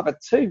was like, well, I've had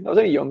 2. I was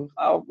only young.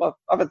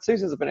 I've had 2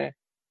 since I've been here.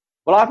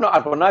 Well, I've not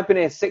had one. I've been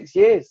here 6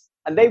 years.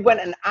 And they went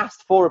and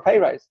asked for a pay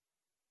rise.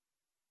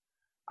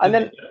 And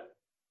then,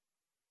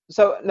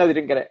 so, no, they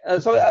didn't get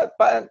it. So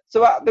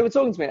they were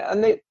talking to me.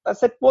 And I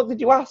said, what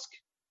did you ask?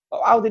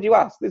 How did you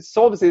ask?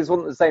 So obviously this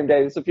wasn't the same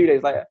day. It's a few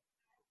days later.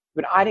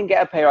 But I didn't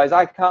get a pay rise.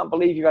 I can't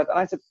believe you had. And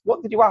I said,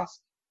 what did you ask?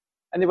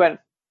 And they went,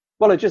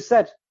 well, I just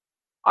said,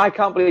 I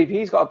can't believe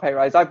he's got a pay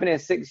rise. I've been here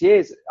 6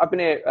 years. I've been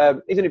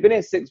here, he's only been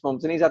here 6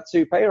 months and he's had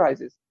 2 pay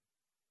rises.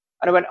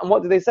 And I went, and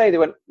what did they say? They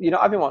went, you're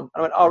not having one. And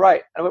I went, all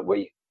right. And I went, what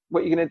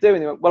are you going to do?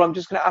 And they went, well, I'm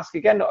just going to ask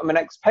again at my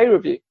next pay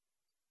review.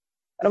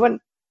 And I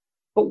went,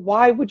 but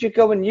why would you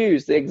go and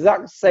use the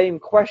exact same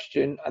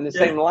question and the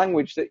same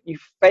language that you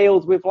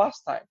failed with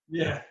last time?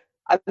 Yeah.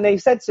 And they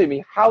said to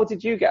me, how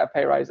did you get a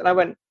pay rise? And I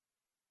went,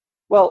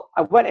 well,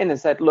 I went in and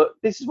said, look,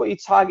 this is what you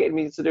targeted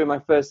me to do in my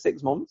first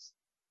 6 months.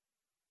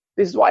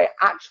 This is what I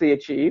actually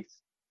achieved.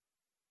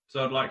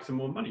 So I'd like some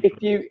more money.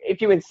 If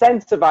you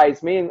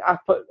incentivize me and I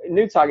put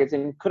new targets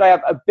in, could I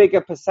have a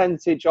bigger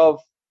percentage of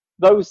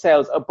those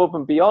sales above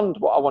and beyond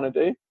what I want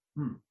to do?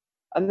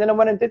 And then I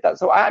went and did that.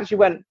 So I actually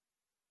went,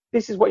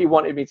 this is what you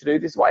wanted me to do.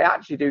 This is what I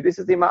actually do. This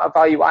is the amount of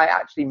value I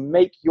actually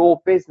make your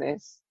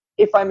business.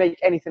 If I make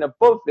anything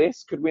above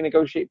this, could we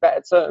negotiate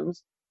better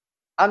terms?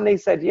 And they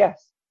said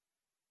yes.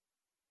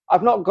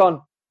 I've not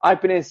gone,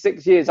 I've been here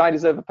 6 years, I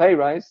deserve a pay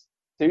rise.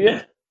 Do you?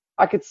 Yeah.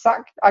 I could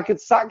sack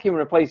you and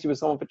replace you with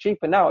someone for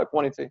cheaper now if I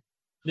wanted to.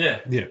 Yeah.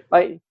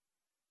 Like,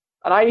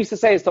 and I used to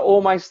say this to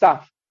all my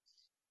staff.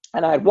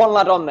 And I had one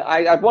lad on there.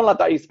 I had one lad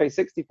that I used to pay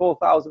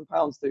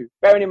 £64,000 to.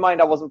 Bearing in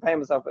mind I wasn't paying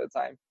myself at the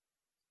time.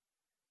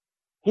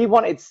 He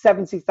wanted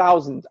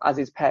 70,000 as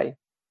his pay.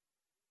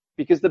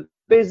 because the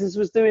business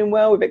was doing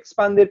well. We've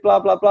expanded, blah,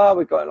 blah, blah.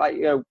 We've got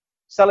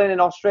selling in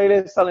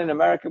Australia, selling in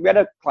America. We had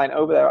a client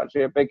over there,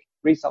 actually, a big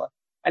reseller.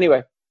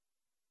 Anyway.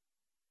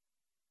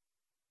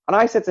 And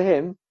I said to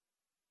him,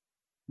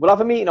 we'll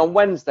have a meeting on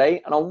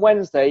Wednesday, and on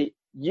Wednesday,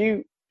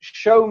 you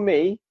show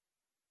me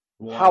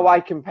how I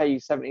can pay you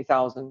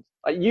 70,000.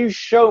 Like, you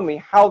show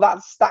me how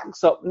that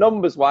stacks up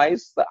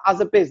numbers-wise, that as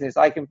a business,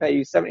 I can pay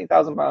you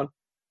 £70,000.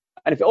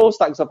 And if it all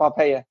stacks up, I'll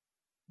pay you.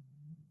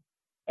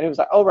 And he was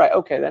like, oh, right,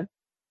 okay then.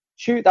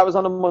 That was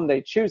on a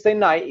Monday. Tuesday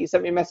night, he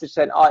sent me a message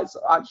saying, oh, it's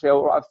actually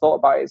all right. I've thought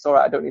about it. It's all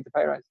right. I don't need the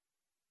pay rise.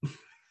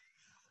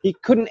 He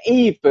couldn't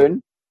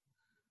even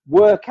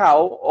work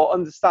out or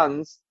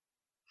understand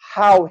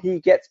how he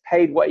gets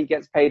paid what he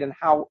gets paid and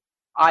how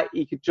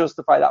he could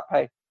justify that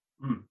pay.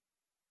 Mm.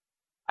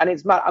 And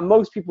it's mad. And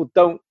most people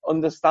don't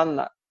understand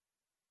that.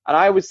 And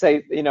I would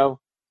say,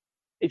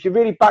 if you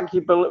really back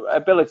your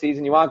abilities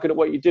and you are good at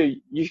what you do,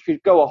 you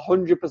should go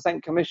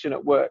 100% commission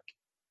at work.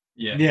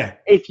 Yeah.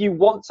 If you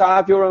want to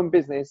have your own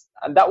business,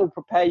 and that will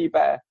prepare you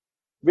better,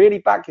 really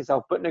back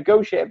yourself, but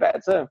negotiate a better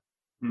term.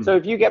 Mm. So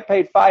if you get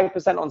paid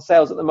 5% on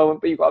sales at the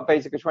moment, but you've got a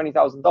basic of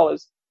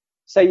 $20,000,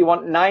 say you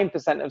want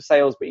 9% of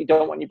sales, but you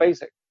don't want your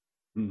basic.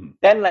 Mm.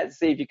 Then let's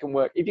see if you can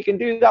work. If you can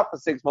do that for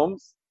 6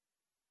 months,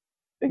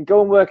 then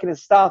go and work in a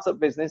startup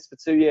business for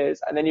 2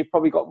 years, and then you've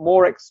probably got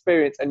more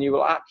experience, and you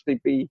will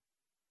actually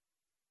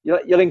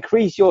you'll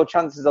increase your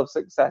chances of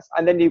success,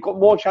 and then you've got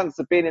more chance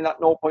of being in that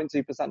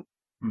 0.2%.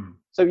 Hmm.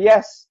 So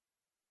yes,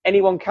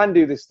 anyone can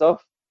do this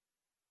stuff,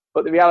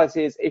 but the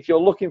reality is, if you're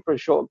looking for a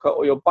shortcut,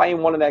 or you're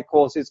buying one of their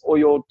courses, or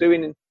you're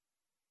doing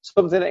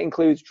something that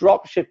includes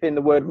drop shipping,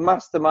 the word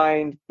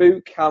mastermind,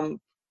 boot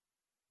camp,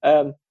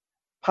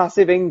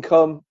 passive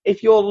income,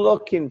 if you're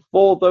looking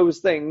for those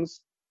things,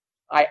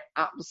 I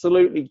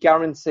absolutely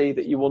guarantee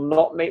that you will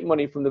not make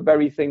money from the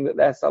very thing that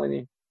they're selling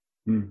you.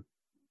 Hmm.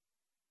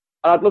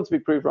 And I'd love to be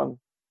proved wrong.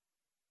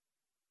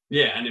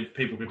 Yeah, and if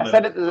people could... I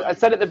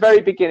said at the very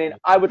beginning,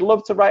 I would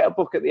love to write a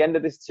book at the end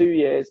of this 2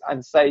 years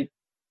and say,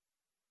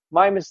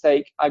 my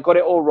mistake, I got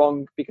it all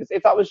wrong. Because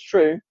if that was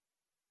true,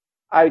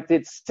 I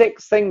did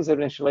 6 things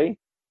initially.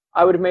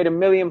 I would have made £1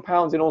 million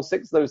in all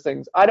 6 of those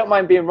things. I don't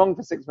mind being wrong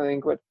for £6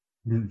 million.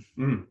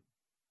 Mm-hmm.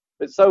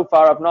 But so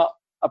far, I've not.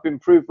 I've been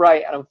proved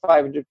right, and I'm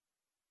 500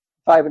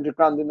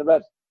 grand in the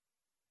red.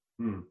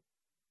 Mm.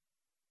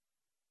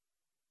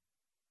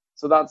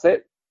 So that's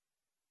it.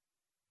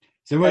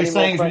 So what you're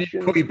saying is we need to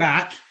call you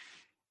back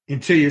in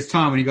 2 years'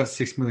 time when you got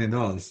 $6 million.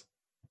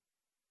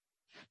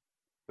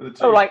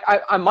 So, like,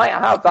 I might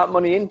have that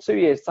money in 2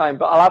 years' time,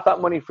 but I'll have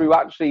that money through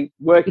actually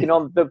working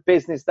on the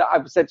business that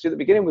I've said to you at the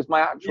beginning was my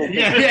actual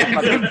business.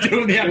 Yeah,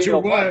 doing the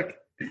actual work.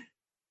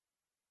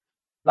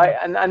 Like,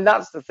 and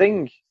that's the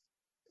thing.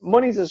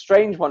 Money's a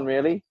strange one,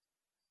 really.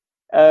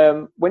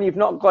 When you've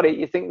not got it,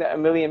 you think that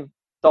 $1 million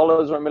or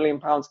 £1 million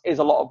is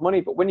a lot of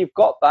money. But when you've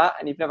got that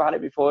and you've never had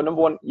it before,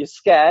 number one, you're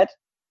scared.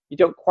 You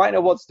don't quite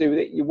know what to do with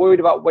it. You're worried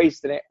about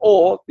wasting it.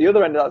 Or the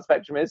other end of that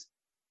spectrum is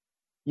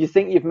you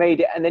think you've made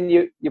it and then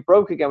you're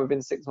broke again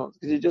within 6 months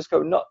because you just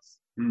go nuts.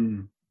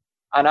 Mm.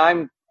 And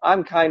I'm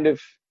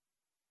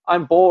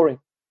boring.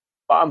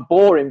 But I'm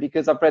boring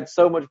because I've read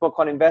so much book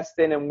on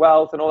investing and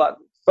wealth and all that.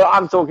 But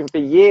I'm talking for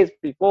years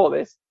before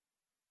this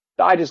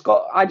that I just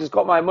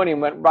got my money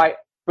and went, right,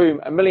 boom,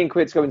 £1 million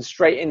going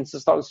straight into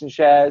stocks and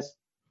shares,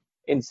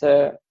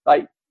 into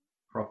like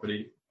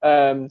property,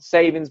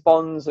 savings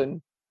bonds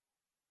and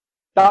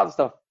that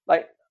stuff.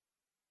 Like,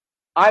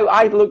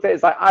 I looked at it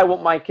as like, I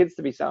want my kids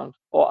to be sound,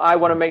 or I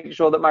want to make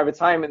sure that my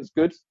retirement's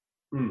good.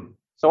 Mm.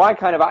 So I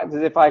kind of act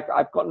as if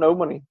I've got no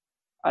money,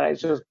 and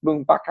it's just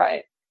boom, back at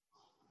it.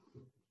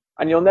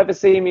 And you'll never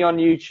see me on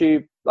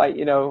YouTube, like,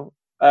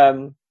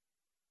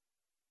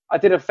 I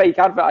did a fake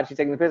advert actually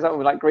taking the piss out of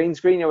me, like green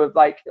screen, with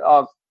like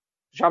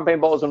champagne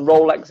bottles and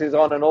Rolexes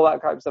on and all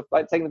that kind of stuff,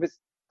 like taking the piss.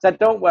 So I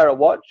don't wear a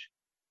watch.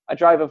 I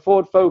drive a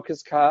Ford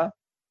Focus car.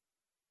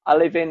 I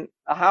live in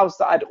a house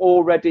that I'd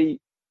already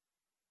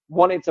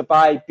wanted to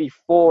buy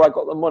before I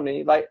got the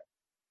money. Like,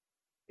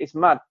 it's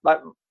mad. Like,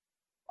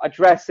 I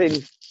dress in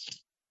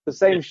the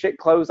same shit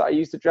clothes that I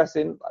used to dress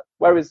in,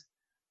 whereas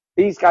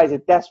these guys are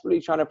desperately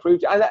trying to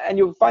prove to you. And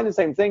you'll find the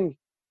same thing.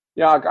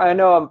 I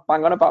know I'm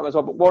bang on about him as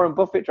well, but Warren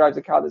Buffett drives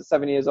a car that's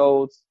 7 years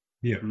old.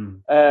 Yeah.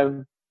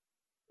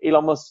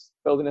 Elon Musk's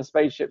building a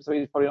spaceship, so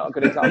he's probably not a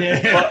good example.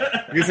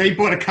 Yeah. Because he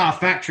bought a car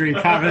factory, you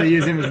can't really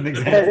use him as an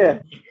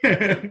example.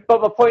 Yeah.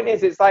 But my point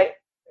is, it's like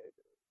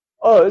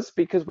us,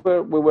 because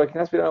we're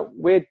working,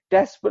 we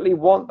desperately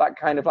want that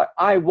kind of, like,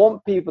 I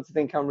want people to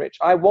think I'm rich.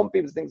 I want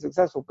people to think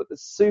successful, but the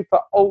super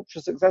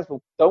ultra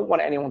successful don't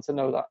want anyone to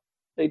know that.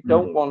 They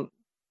don't want.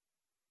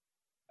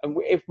 And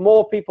if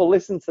more people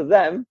listen to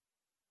them,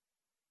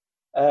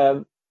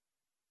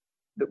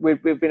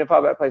 we've been a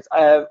far better place.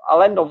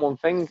 I'll end on one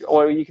thing,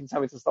 or you can tell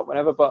me to stop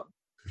whenever, but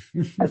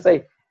I'd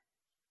say,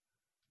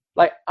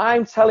 like,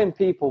 I'm telling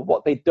people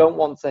what they don't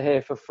want to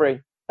hear for free.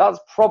 That's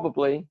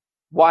probably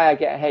why I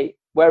get hate.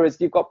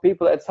 Whereas you've got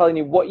people that are telling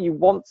you what you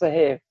want to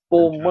hear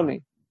for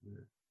money.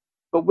 Yeah.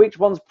 But which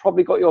one's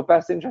probably got your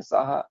best interests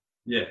at heart?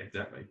 Yeah,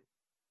 exactly.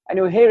 And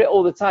you'll hear it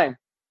all the time.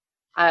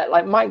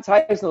 Like Mike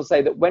Tyson will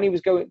say that when he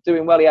was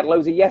doing well, he had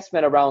loads of yes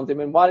men around him.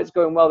 And while it's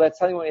going well, they're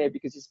telling him here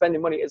because he's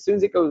spending money. As soon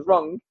as it goes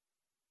wrong,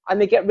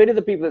 and they get rid of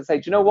the people that say,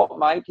 do you know what,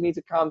 Mike, you need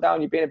to calm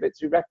down. You're being a bit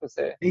too reckless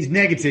here. He's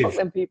negative. Fuck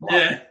them people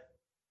Yeah. off.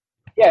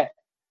 Yeah.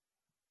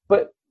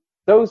 But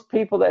those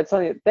people that are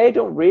telling you, they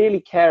don't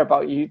really care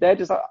about you. They're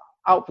just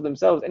out for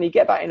themselves. And you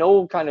get that in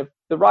all kind of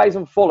the rise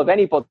and fall of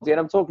anybody. And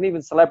I'm talking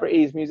even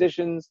celebrities,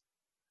 musicians.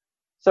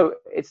 So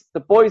it's the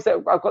boys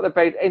that have got their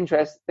great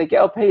interest. They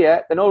get up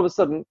here, then all of a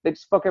sudden they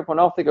just fuck everyone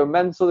off. They go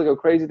mental, they go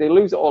crazy, they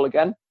lose it all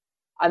again.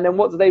 And then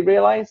what do they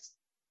realize?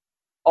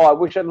 Oh, I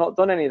wish I'd not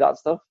done any of that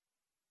stuff.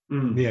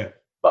 Yeah.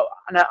 But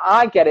now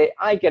I get it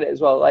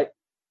as well. Like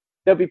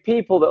there'll be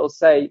people that will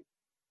say,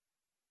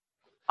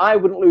 I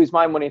wouldn't lose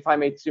my money if I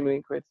made 2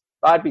 million quid.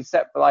 I'd be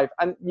set for life.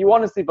 And you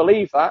honestly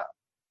believe that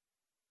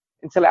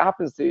until it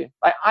happens to you.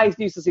 Like I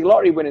used to see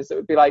lottery winners that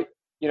would be like,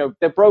 you know,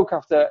 they're broke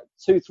after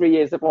 2-3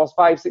 years. They've lost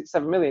 5, 6,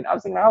 7 million. I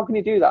was thinking, how can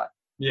you do that?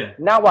 Yeah.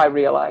 Now I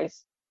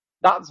realize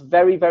that's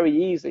very, very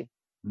easy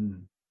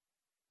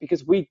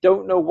because we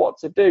don't know what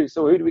to do.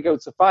 So who do we go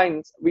to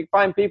find? We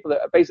find people that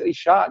are basically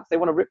sharks. They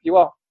want to rip you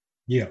off.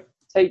 Yeah.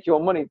 Take your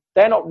money.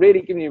 They're not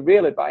really giving you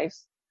real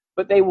advice,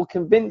 but they will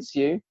convince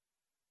you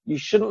you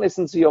shouldn't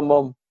listen to your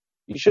mum.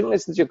 You shouldn't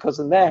listen to your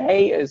cousin. They're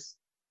haters.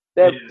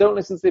 Don't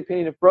listen to the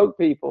opinion of broke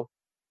people.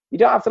 You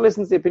don't have to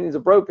listen to the opinions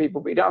of broke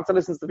people, but you don't have to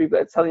listen to the people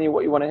that are telling you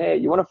what you want to hear.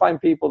 You want to find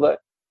people that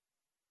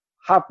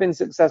have been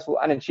successful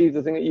and achieved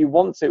the thing that you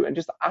want to, and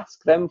just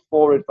ask them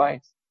for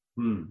advice.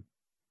 Do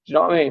you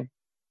know what I mean?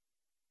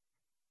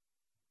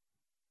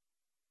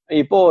 Are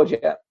you bored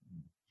yet?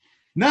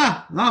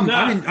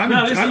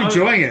 I'm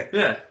enjoying it.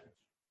 Yeah.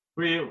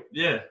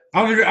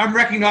 I'm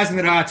recognizing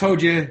that I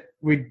told you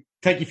we'd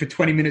take you for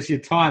 20 minutes of your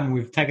time, and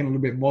we've taken a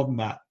little bit more than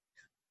that.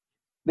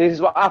 This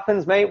is what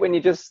happens, mate, when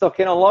you're just stuck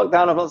in on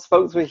lockdown. I've not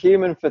spoken to a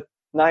human for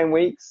 9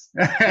 weeks.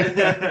 You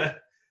guys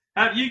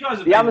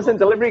the Amazon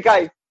delivery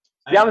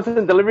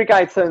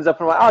guy turns up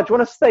and I'm like, oh, do you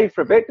want to stay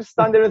for a bit? Just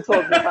stand there and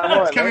talk.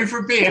 It's coming for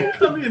a beer.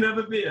 Come here and have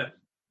a beer.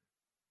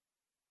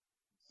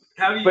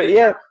 How are you? But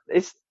yeah,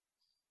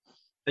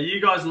 are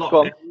you guys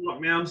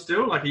lockdown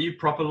still? Like, are you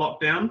proper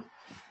lockdown?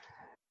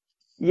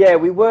 Yeah,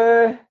 we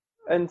were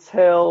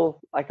until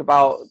like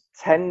about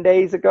 10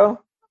 days ago,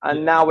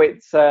 and now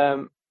it's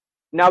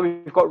now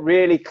we've got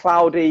really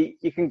cloudy.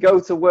 You can go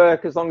to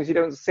work as long as you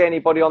don't see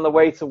anybody on the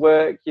way to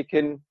work. You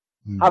can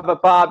have a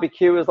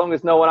barbecue as long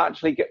as no one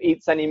actually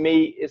eats any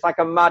meat. It's like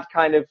a mad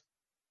kind of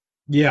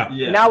yeah.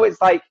 Now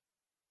it's like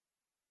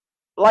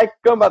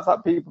going back to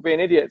that, people being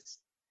idiots.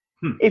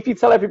 If you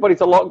tell everybody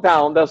to lock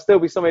down, there'll still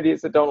be some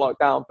idiots that don't lock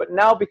down. But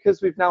now,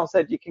 because we've now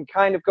said you can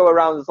kind of go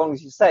around as long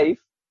as you're safe,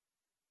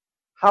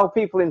 how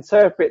people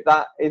interpret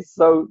that is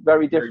so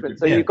very different.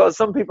 So you've got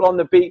some people on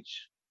the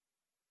beach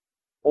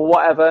or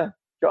whatever,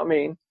 do you know what I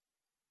mean?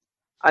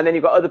 And then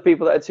you've got other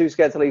people that are too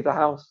scared to leave the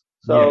house.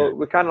 So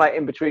we're kind of like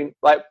in between,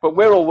 but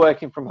we're all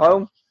working from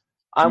home.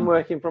 I'm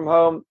working from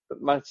home.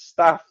 My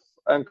staff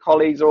and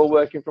colleagues are all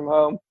working from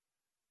home.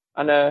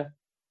 And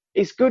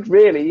it's good,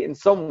 really, in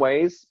some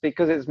ways,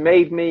 because it's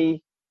made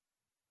me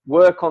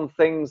work on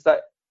things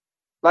that,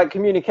 like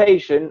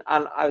communication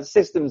and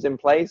systems in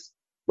place.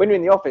 When you're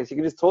in the office, you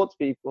can just talk to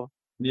people.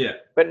 Yeah.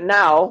 But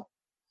now,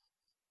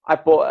 I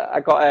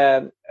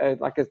got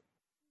like a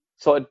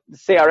sort of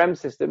CRM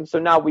system. So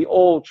now we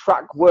all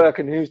track work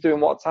and who's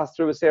doing what tasks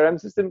through a CRM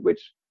system,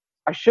 which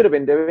I should have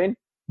been doing.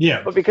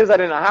 Yeah. But because I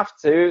didn't have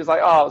to, it was like,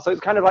 so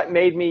it's kind of like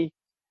made me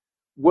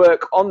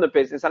work on the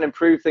business and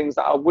improve things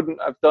that I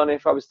wouldn't have done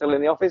if I was still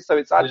in the office. So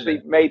it's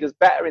actually made us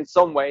better in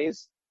some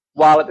ways,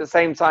 while at the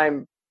same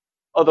time,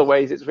 other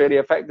ways it's really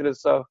affected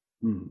us. So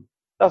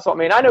that's what I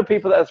mean. I know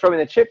people that are throwing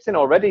the chips in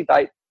already.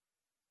 Like,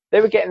 they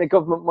were getting the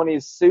government money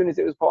as soon as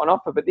it was put on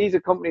offer, but these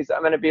are companies that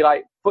are meant to be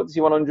like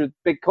FTSE 100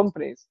 big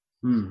companies.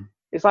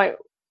 It's like,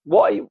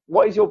 what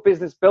is your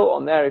business built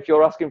on there if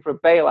you're asking for a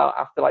bailout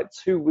after like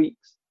 2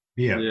 weeks?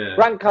 Yeah.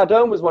 Grant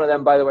Cardone was one of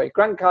them, by the way.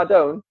 Grant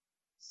Cardone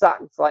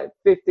sacked like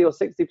 50 or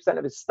 60%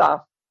 of his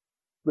staff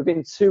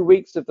within 2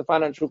 weeks of the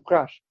financial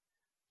crash.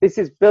 This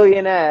is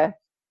billionaire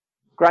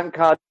Grant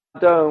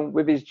Cardone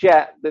with his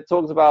jet that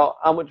talks about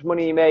how much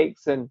money he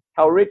makes and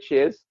how rich he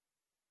is.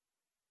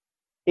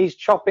 He's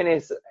chopping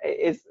his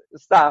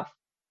staff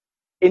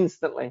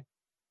instantly.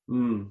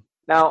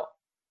 Now,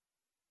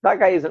 that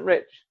guy isn't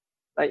rich.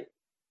 Like,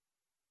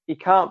 he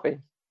can't be.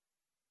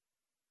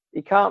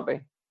 He can't be.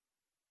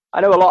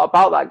 I know a lot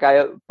about that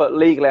guy, but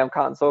legally I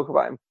can't talk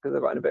about him because I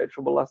got in a bit of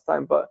trouble last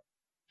time. But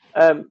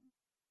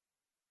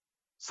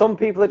some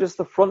people are just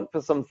the front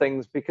for some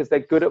things because they're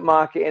good at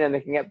marketing and they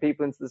can get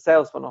people into the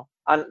sales funnel.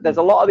 And there's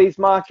a lot of these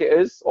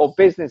marketers or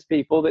business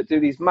people that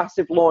do these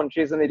massive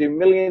launches and they do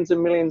millions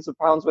and millions of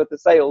pounds worth of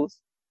sales.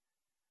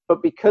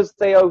 But because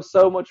they owe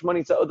so much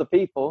money to other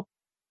people,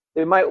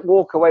 they might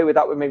walk away with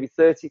that with maybe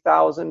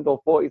 $30,000 or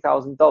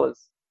 $40,000.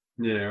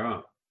 Yeah,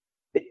 right.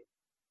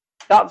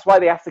 That's why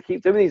they have to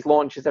keep doing these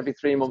launches every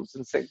 3 months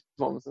and 6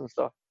 months and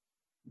stuff.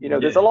 You know,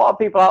 there's a lot of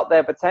people out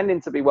there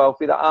pretending to be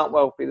wealthy that aren't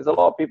wealthy. There's a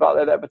lot of people out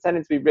there that are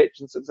pretending to be rich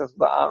and successful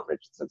that aren't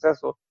rich and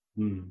successful.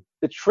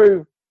 The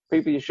true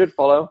people you should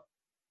follow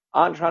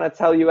aren't trying to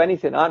tell you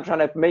anything, aren't trying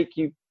to make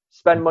you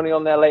spend money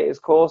on their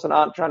latest course, and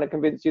aren't trying to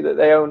convince you that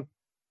they own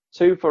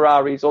 2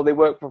 Ferraris or they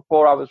work for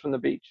 4 hours from the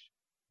beach.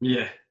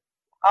 Yeah.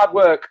 Hard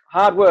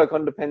work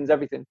underpins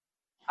everything.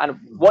 And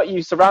what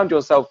you surround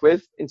yourself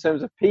with in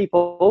terms of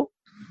people,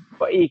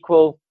 but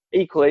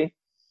equally,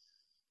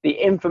 the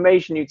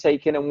information you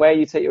take in and where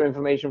you take your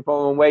information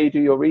from and where you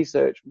do your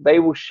research, they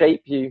will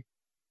shape you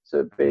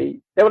they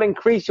will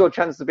increase your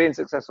chance of being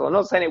successful. I'm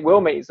not saying it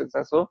will make you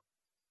successful.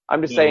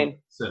 I'm just saying.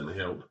 Certainly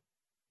help.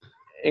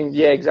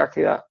 Yeah,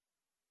 exactly that.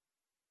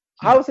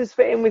 How does this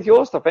fit in with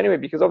your stuff anyway?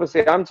 Because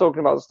obviously I'm talking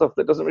about the stuff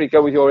that doesn't really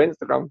go with your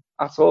Instagram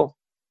at all.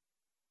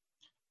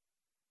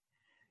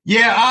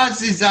 Yeah,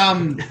 ours is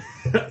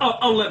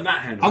I'll let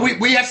Matt handle it.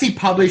 We actually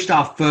published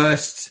our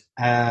first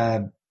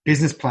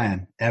business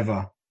plan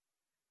ever,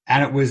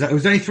 and it was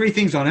only 3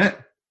 things on it.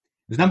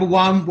 It was number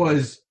 1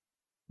 was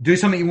do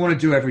something you want to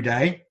do every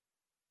day.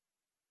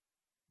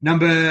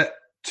 Number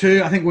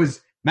 2, I think,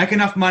 was make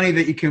enough money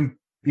that you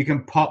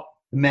can pop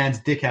the man's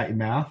dick out your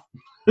mouth.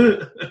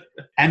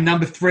 And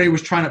number 3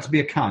 was try not to be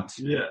a cunt.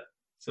 Yeah,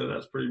 so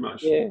that's pretty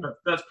much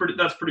that's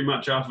pretty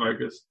much our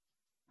focus.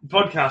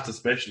 Podcast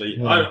especially.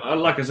 Yeah. I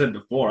like I said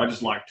before, I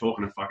just like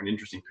talking to fucking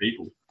interesting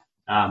people,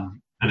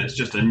 and it's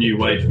just a new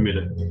way for me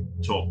to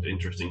talk to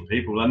interesting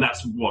people, and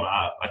that's what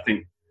I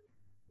think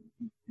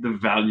the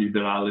value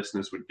that our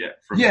listeners would get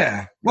from.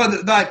 Yeah, well,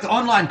 the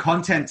online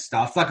content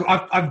stuff. Like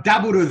I've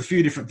dabbled with a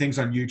few different things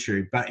on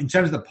YouTube, but in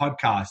terms of the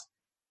podcast,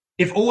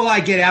 if all I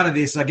get out of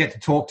this, I get to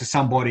talk to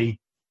somebody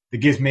that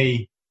gives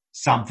me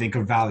something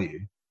of value,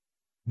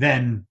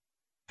 then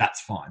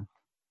that's fine.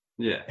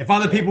 Yeah. If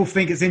other people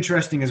think it's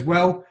interesting as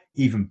well,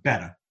 even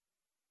better.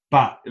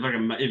 But if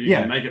you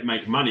can make it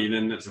make money,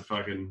 then that's a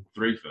fucking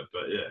 3 for.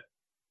 But yeah.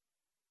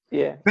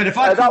 Yeah. But if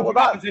I called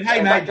you up and said,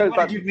 "Hey mate, do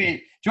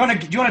you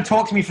want to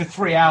talk to me for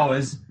 3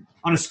 hours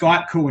on a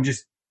Skype call and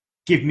just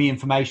give me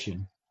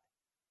information?"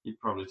 You'd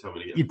probably tell me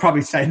to get. You'd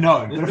probably say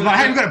no. But if I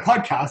haven't got a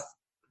podcast,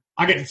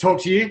 I get to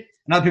talk to you,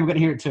 and other people get to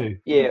hear it too.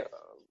 Yeah.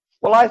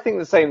 Well, I think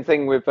the same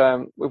thing with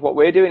what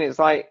we're doing. It's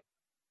like,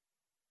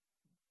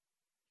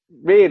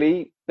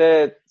 really,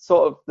 the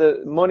sort of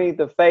the money,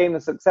 the fame,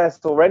 the success,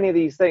 or any of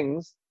these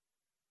things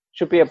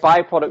should be a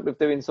byproduct of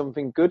doing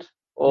something good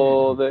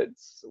or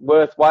that's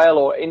worthwhile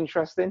or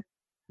interesting.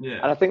 Yeah.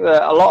 And I think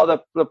that a lot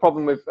of the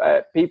problem with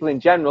people in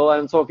general,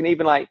 and I'm talking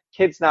even like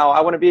kids now, I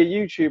want to be a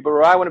YouTuber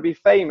or I want to be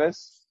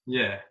famous.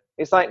 Yeah.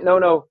 It's like,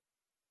 no.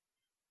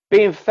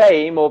 Being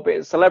fame or being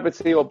a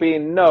celebrity or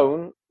being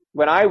known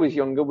when I was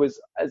younger was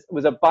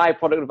a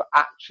byproduct of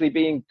actually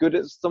being good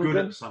at something.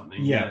 Good at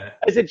something, yeah.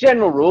 As a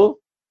general rule,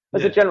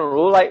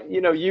 like,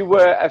 you know, you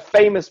were a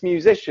famous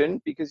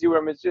musician because you were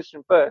a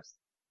musician first.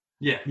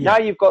 Yeah. Now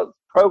you've got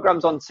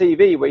programs on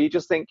TV where you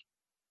just think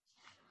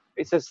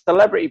it's a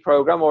celebrity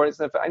program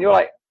and you're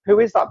like, who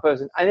is that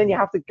person? And then you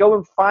have to go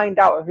and find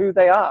out who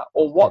they are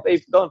or what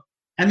they've done.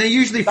 And they're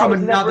usually from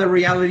another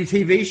reality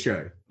TV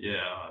show.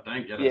 Yeah,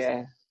 don't get me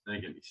started. Don't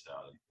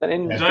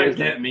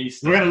get me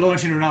started. We're going to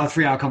launch into another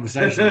 3-hour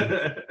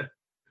conversation.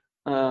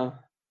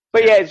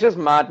 But yeah, it's just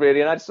mad,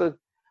 really.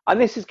 And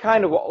this is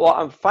kind of what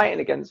I'm fighting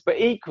against. But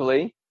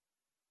equally,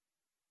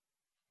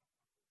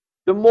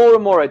 the more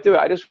and more I do it,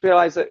 I just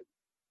realize that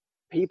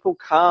people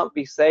can't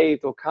be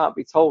saved or can't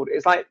be told.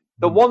 It's like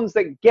the ones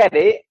that get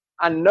it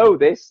and know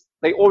this,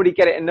 they already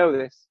get it and know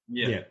this.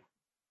 Yeah.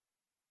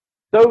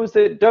 Those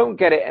that don't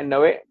get it and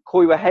know it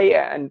call you a hater,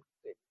 and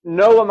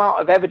no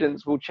amount of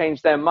evidence will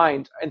change their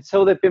mind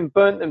until they've been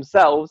burnt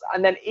themselves.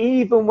 And then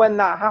even when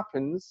that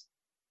happens,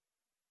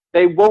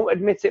 they won't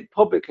admit it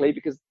publicly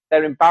because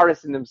they're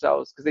embarrassing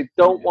themselves because they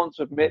don't want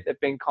to admit they've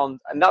been conned.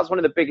 And that's one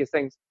of the biggest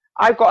things.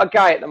 I've got a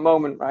guy at the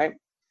moment, right,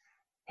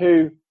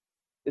 who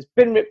has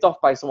been ripped off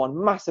by someone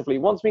massively,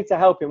 wants me to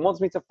help him, wants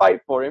me to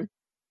fight for him.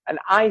 And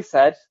I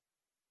said,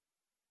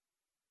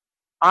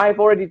 I've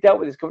already dealt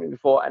with this company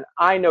before, and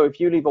I know if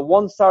you leave a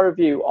 1-star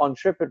review on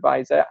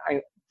TripAdvisor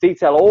and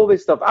detail all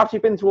this stuff, after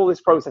you've been through all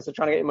this process of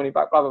trying to get your money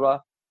back, blah, blah, blah,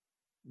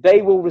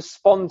 they will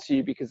respond to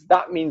you because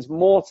that means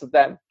more to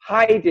them.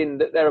 Hiding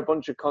that they're a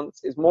bunch of cunts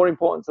is more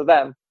important to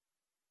them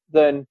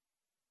than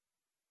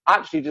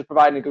actually just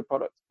providing a good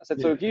product. I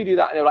said, so if you do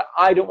that, and they're like,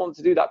 I don't want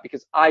to do that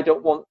because I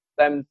don't want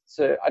to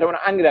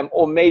anger them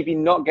or maybe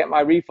not get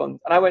my refund.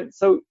 And I went,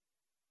 so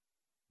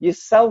you're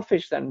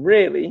selfish then,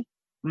 really?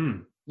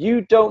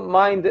 You don't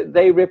mind that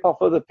they rip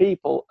off other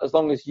people as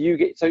long as you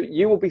get, so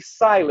you will be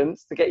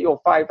silenced to get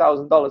your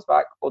 $5,000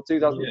 back or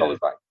 $2,000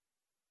 back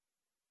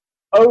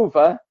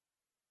over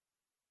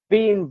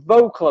being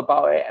vocal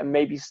about it and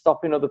maybe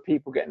stopping other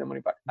people getting their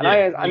money back.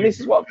 And this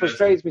is what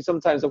frustrates me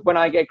sometimes of when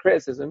I get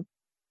criticism.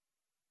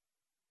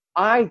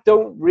 I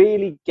don't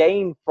really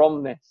gain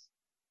from this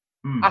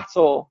at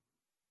all.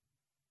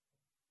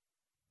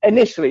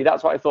 Initially,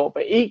 that's what I thought.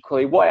 But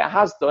equally, what it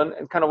has done,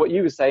 and kind of what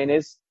you were saying,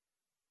 is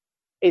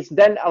it's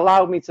then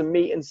allowed me to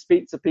meet and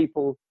speak to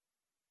people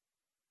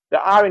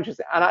that are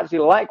interested and actually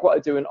like what I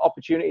do and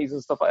opportunities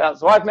and stuff like that.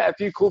 So I've met a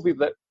few cool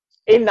people that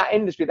in that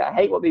industry that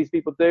hate what these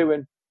people do,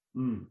 and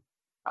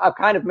I've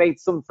kind of made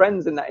some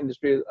friends in that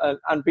industry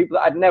and people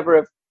that I'd never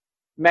have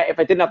met if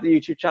I didn't have the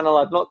YouTube channel.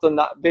 I'd not done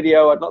that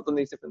video. I'd not done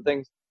these different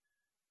things.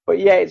 But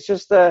yeah, it's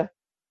just a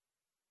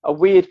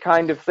weird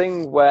kind of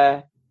thing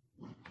where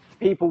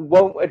people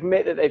won't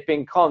admit that they've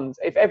been conned.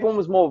 If everyone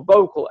was more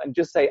vocal and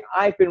just say,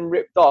 I've been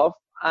ripped off,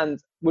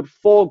 and would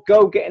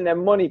forego getting their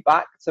money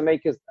back to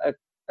make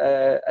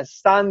a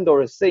stand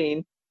or a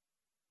scene,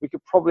 we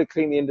could probably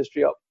clean the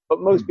industry up.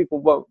 But most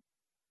people won't.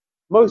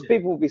 Most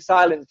people will be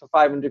silent for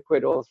 500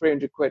 quid or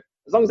 300 quid.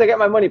 As long as I get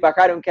my money back,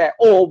 I don't care.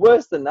 Or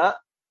worse than that,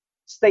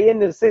 stay in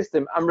the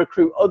system and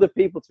recruit other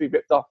people to be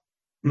ripped off.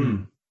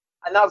 And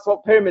that's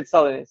what pyramid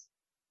selling is.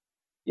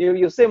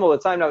 You'll see them all the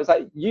time now. It's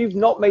like, you've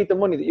not made the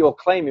money that you're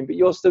claiming, but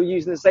you're still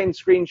using the same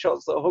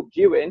screenshots that hooked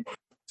you in,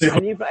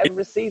 and you've not ever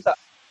received that.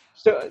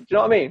 So, do you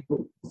know what I mean?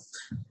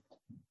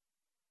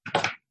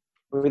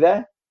 Were we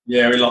there?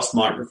 Yeah, we lost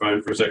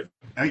microphone for a sec.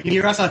 Can you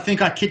hear us? I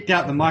think I kicked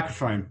out the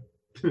microphone.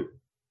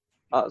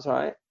 Oh, that's all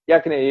right. Yeah, I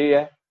can hear you,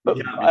 yeah. But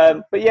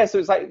yeah, so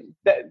it's like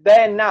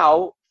they're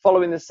now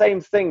following the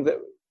same thing that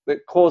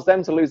caused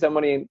them to lose their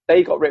money, and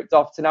they got ripped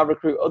off to now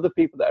recruit other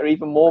people that are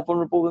even more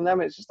vulnerable than them.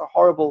 It's just a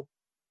horrible...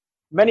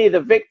 Many of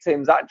the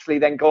victims actually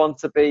then go on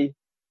to be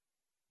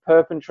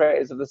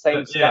perpetrators of the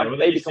same scam.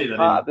 They become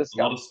part of the scam.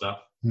 A lot of stuff,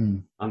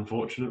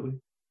 unfortunately.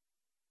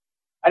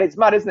 And it's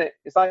mad, isn't it?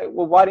 It's like,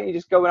 well, why don't you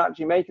just go and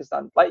actually make a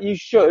stand? Like, you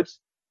should.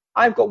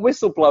 I've got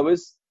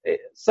whistleblowers,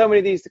 so many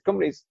of these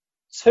companies,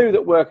 2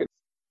 that work at...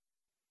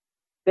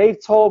 They've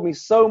told me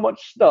so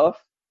much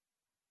stuff,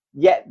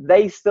 yet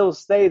they still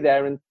stay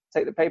there and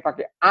take the pay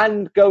packet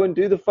and go and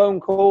do the phone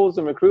calls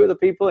and recruit other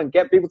people and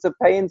get people to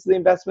pay into the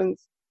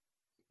investments.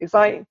 It's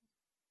like,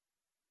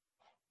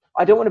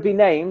 I don't want to be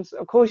named.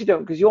 Of course you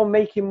don't, because you're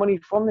making money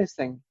from this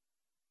thing.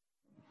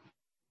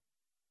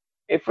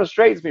 It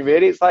frustrates me,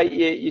 really. It's like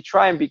you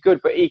try and be good,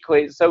 but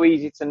equally it's so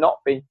easy to not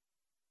be.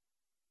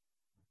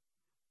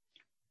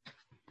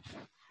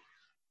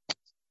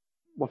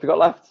 What have you got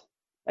left?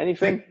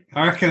 Anything?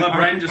 I reckon.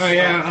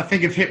 I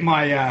think I've hit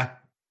my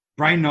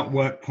brain not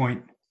work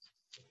point.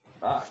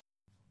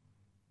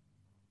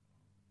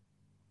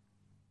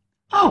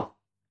 Oh,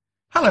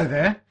 hello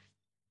there.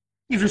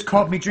 You've just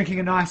caught me drinking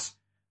a nice,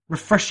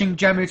 refreshing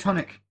Jamu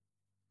tonic.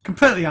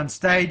 Completely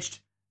unstaged,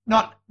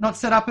 not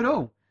set up at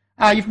all.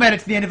 You've made it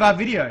to the end of our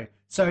video.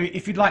 So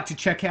if you'd like to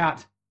check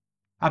out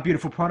our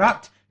beautiful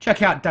product,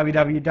 check out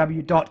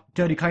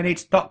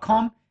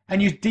www.dirtycleaneats.com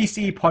and use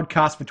DCE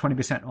Podcast for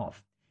 20%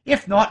 off.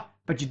 If not,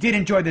 but you did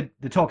enjoy the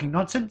talking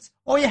nonsense,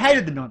 or you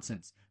hated the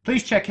nonsense,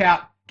 please check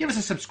out, give us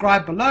a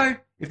subscribe below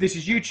if this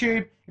is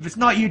YouTube. If it's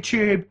not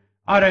YouTube,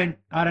 I don't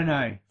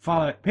know.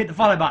 Hit the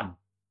follow button.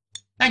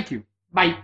 Thank you. Bye.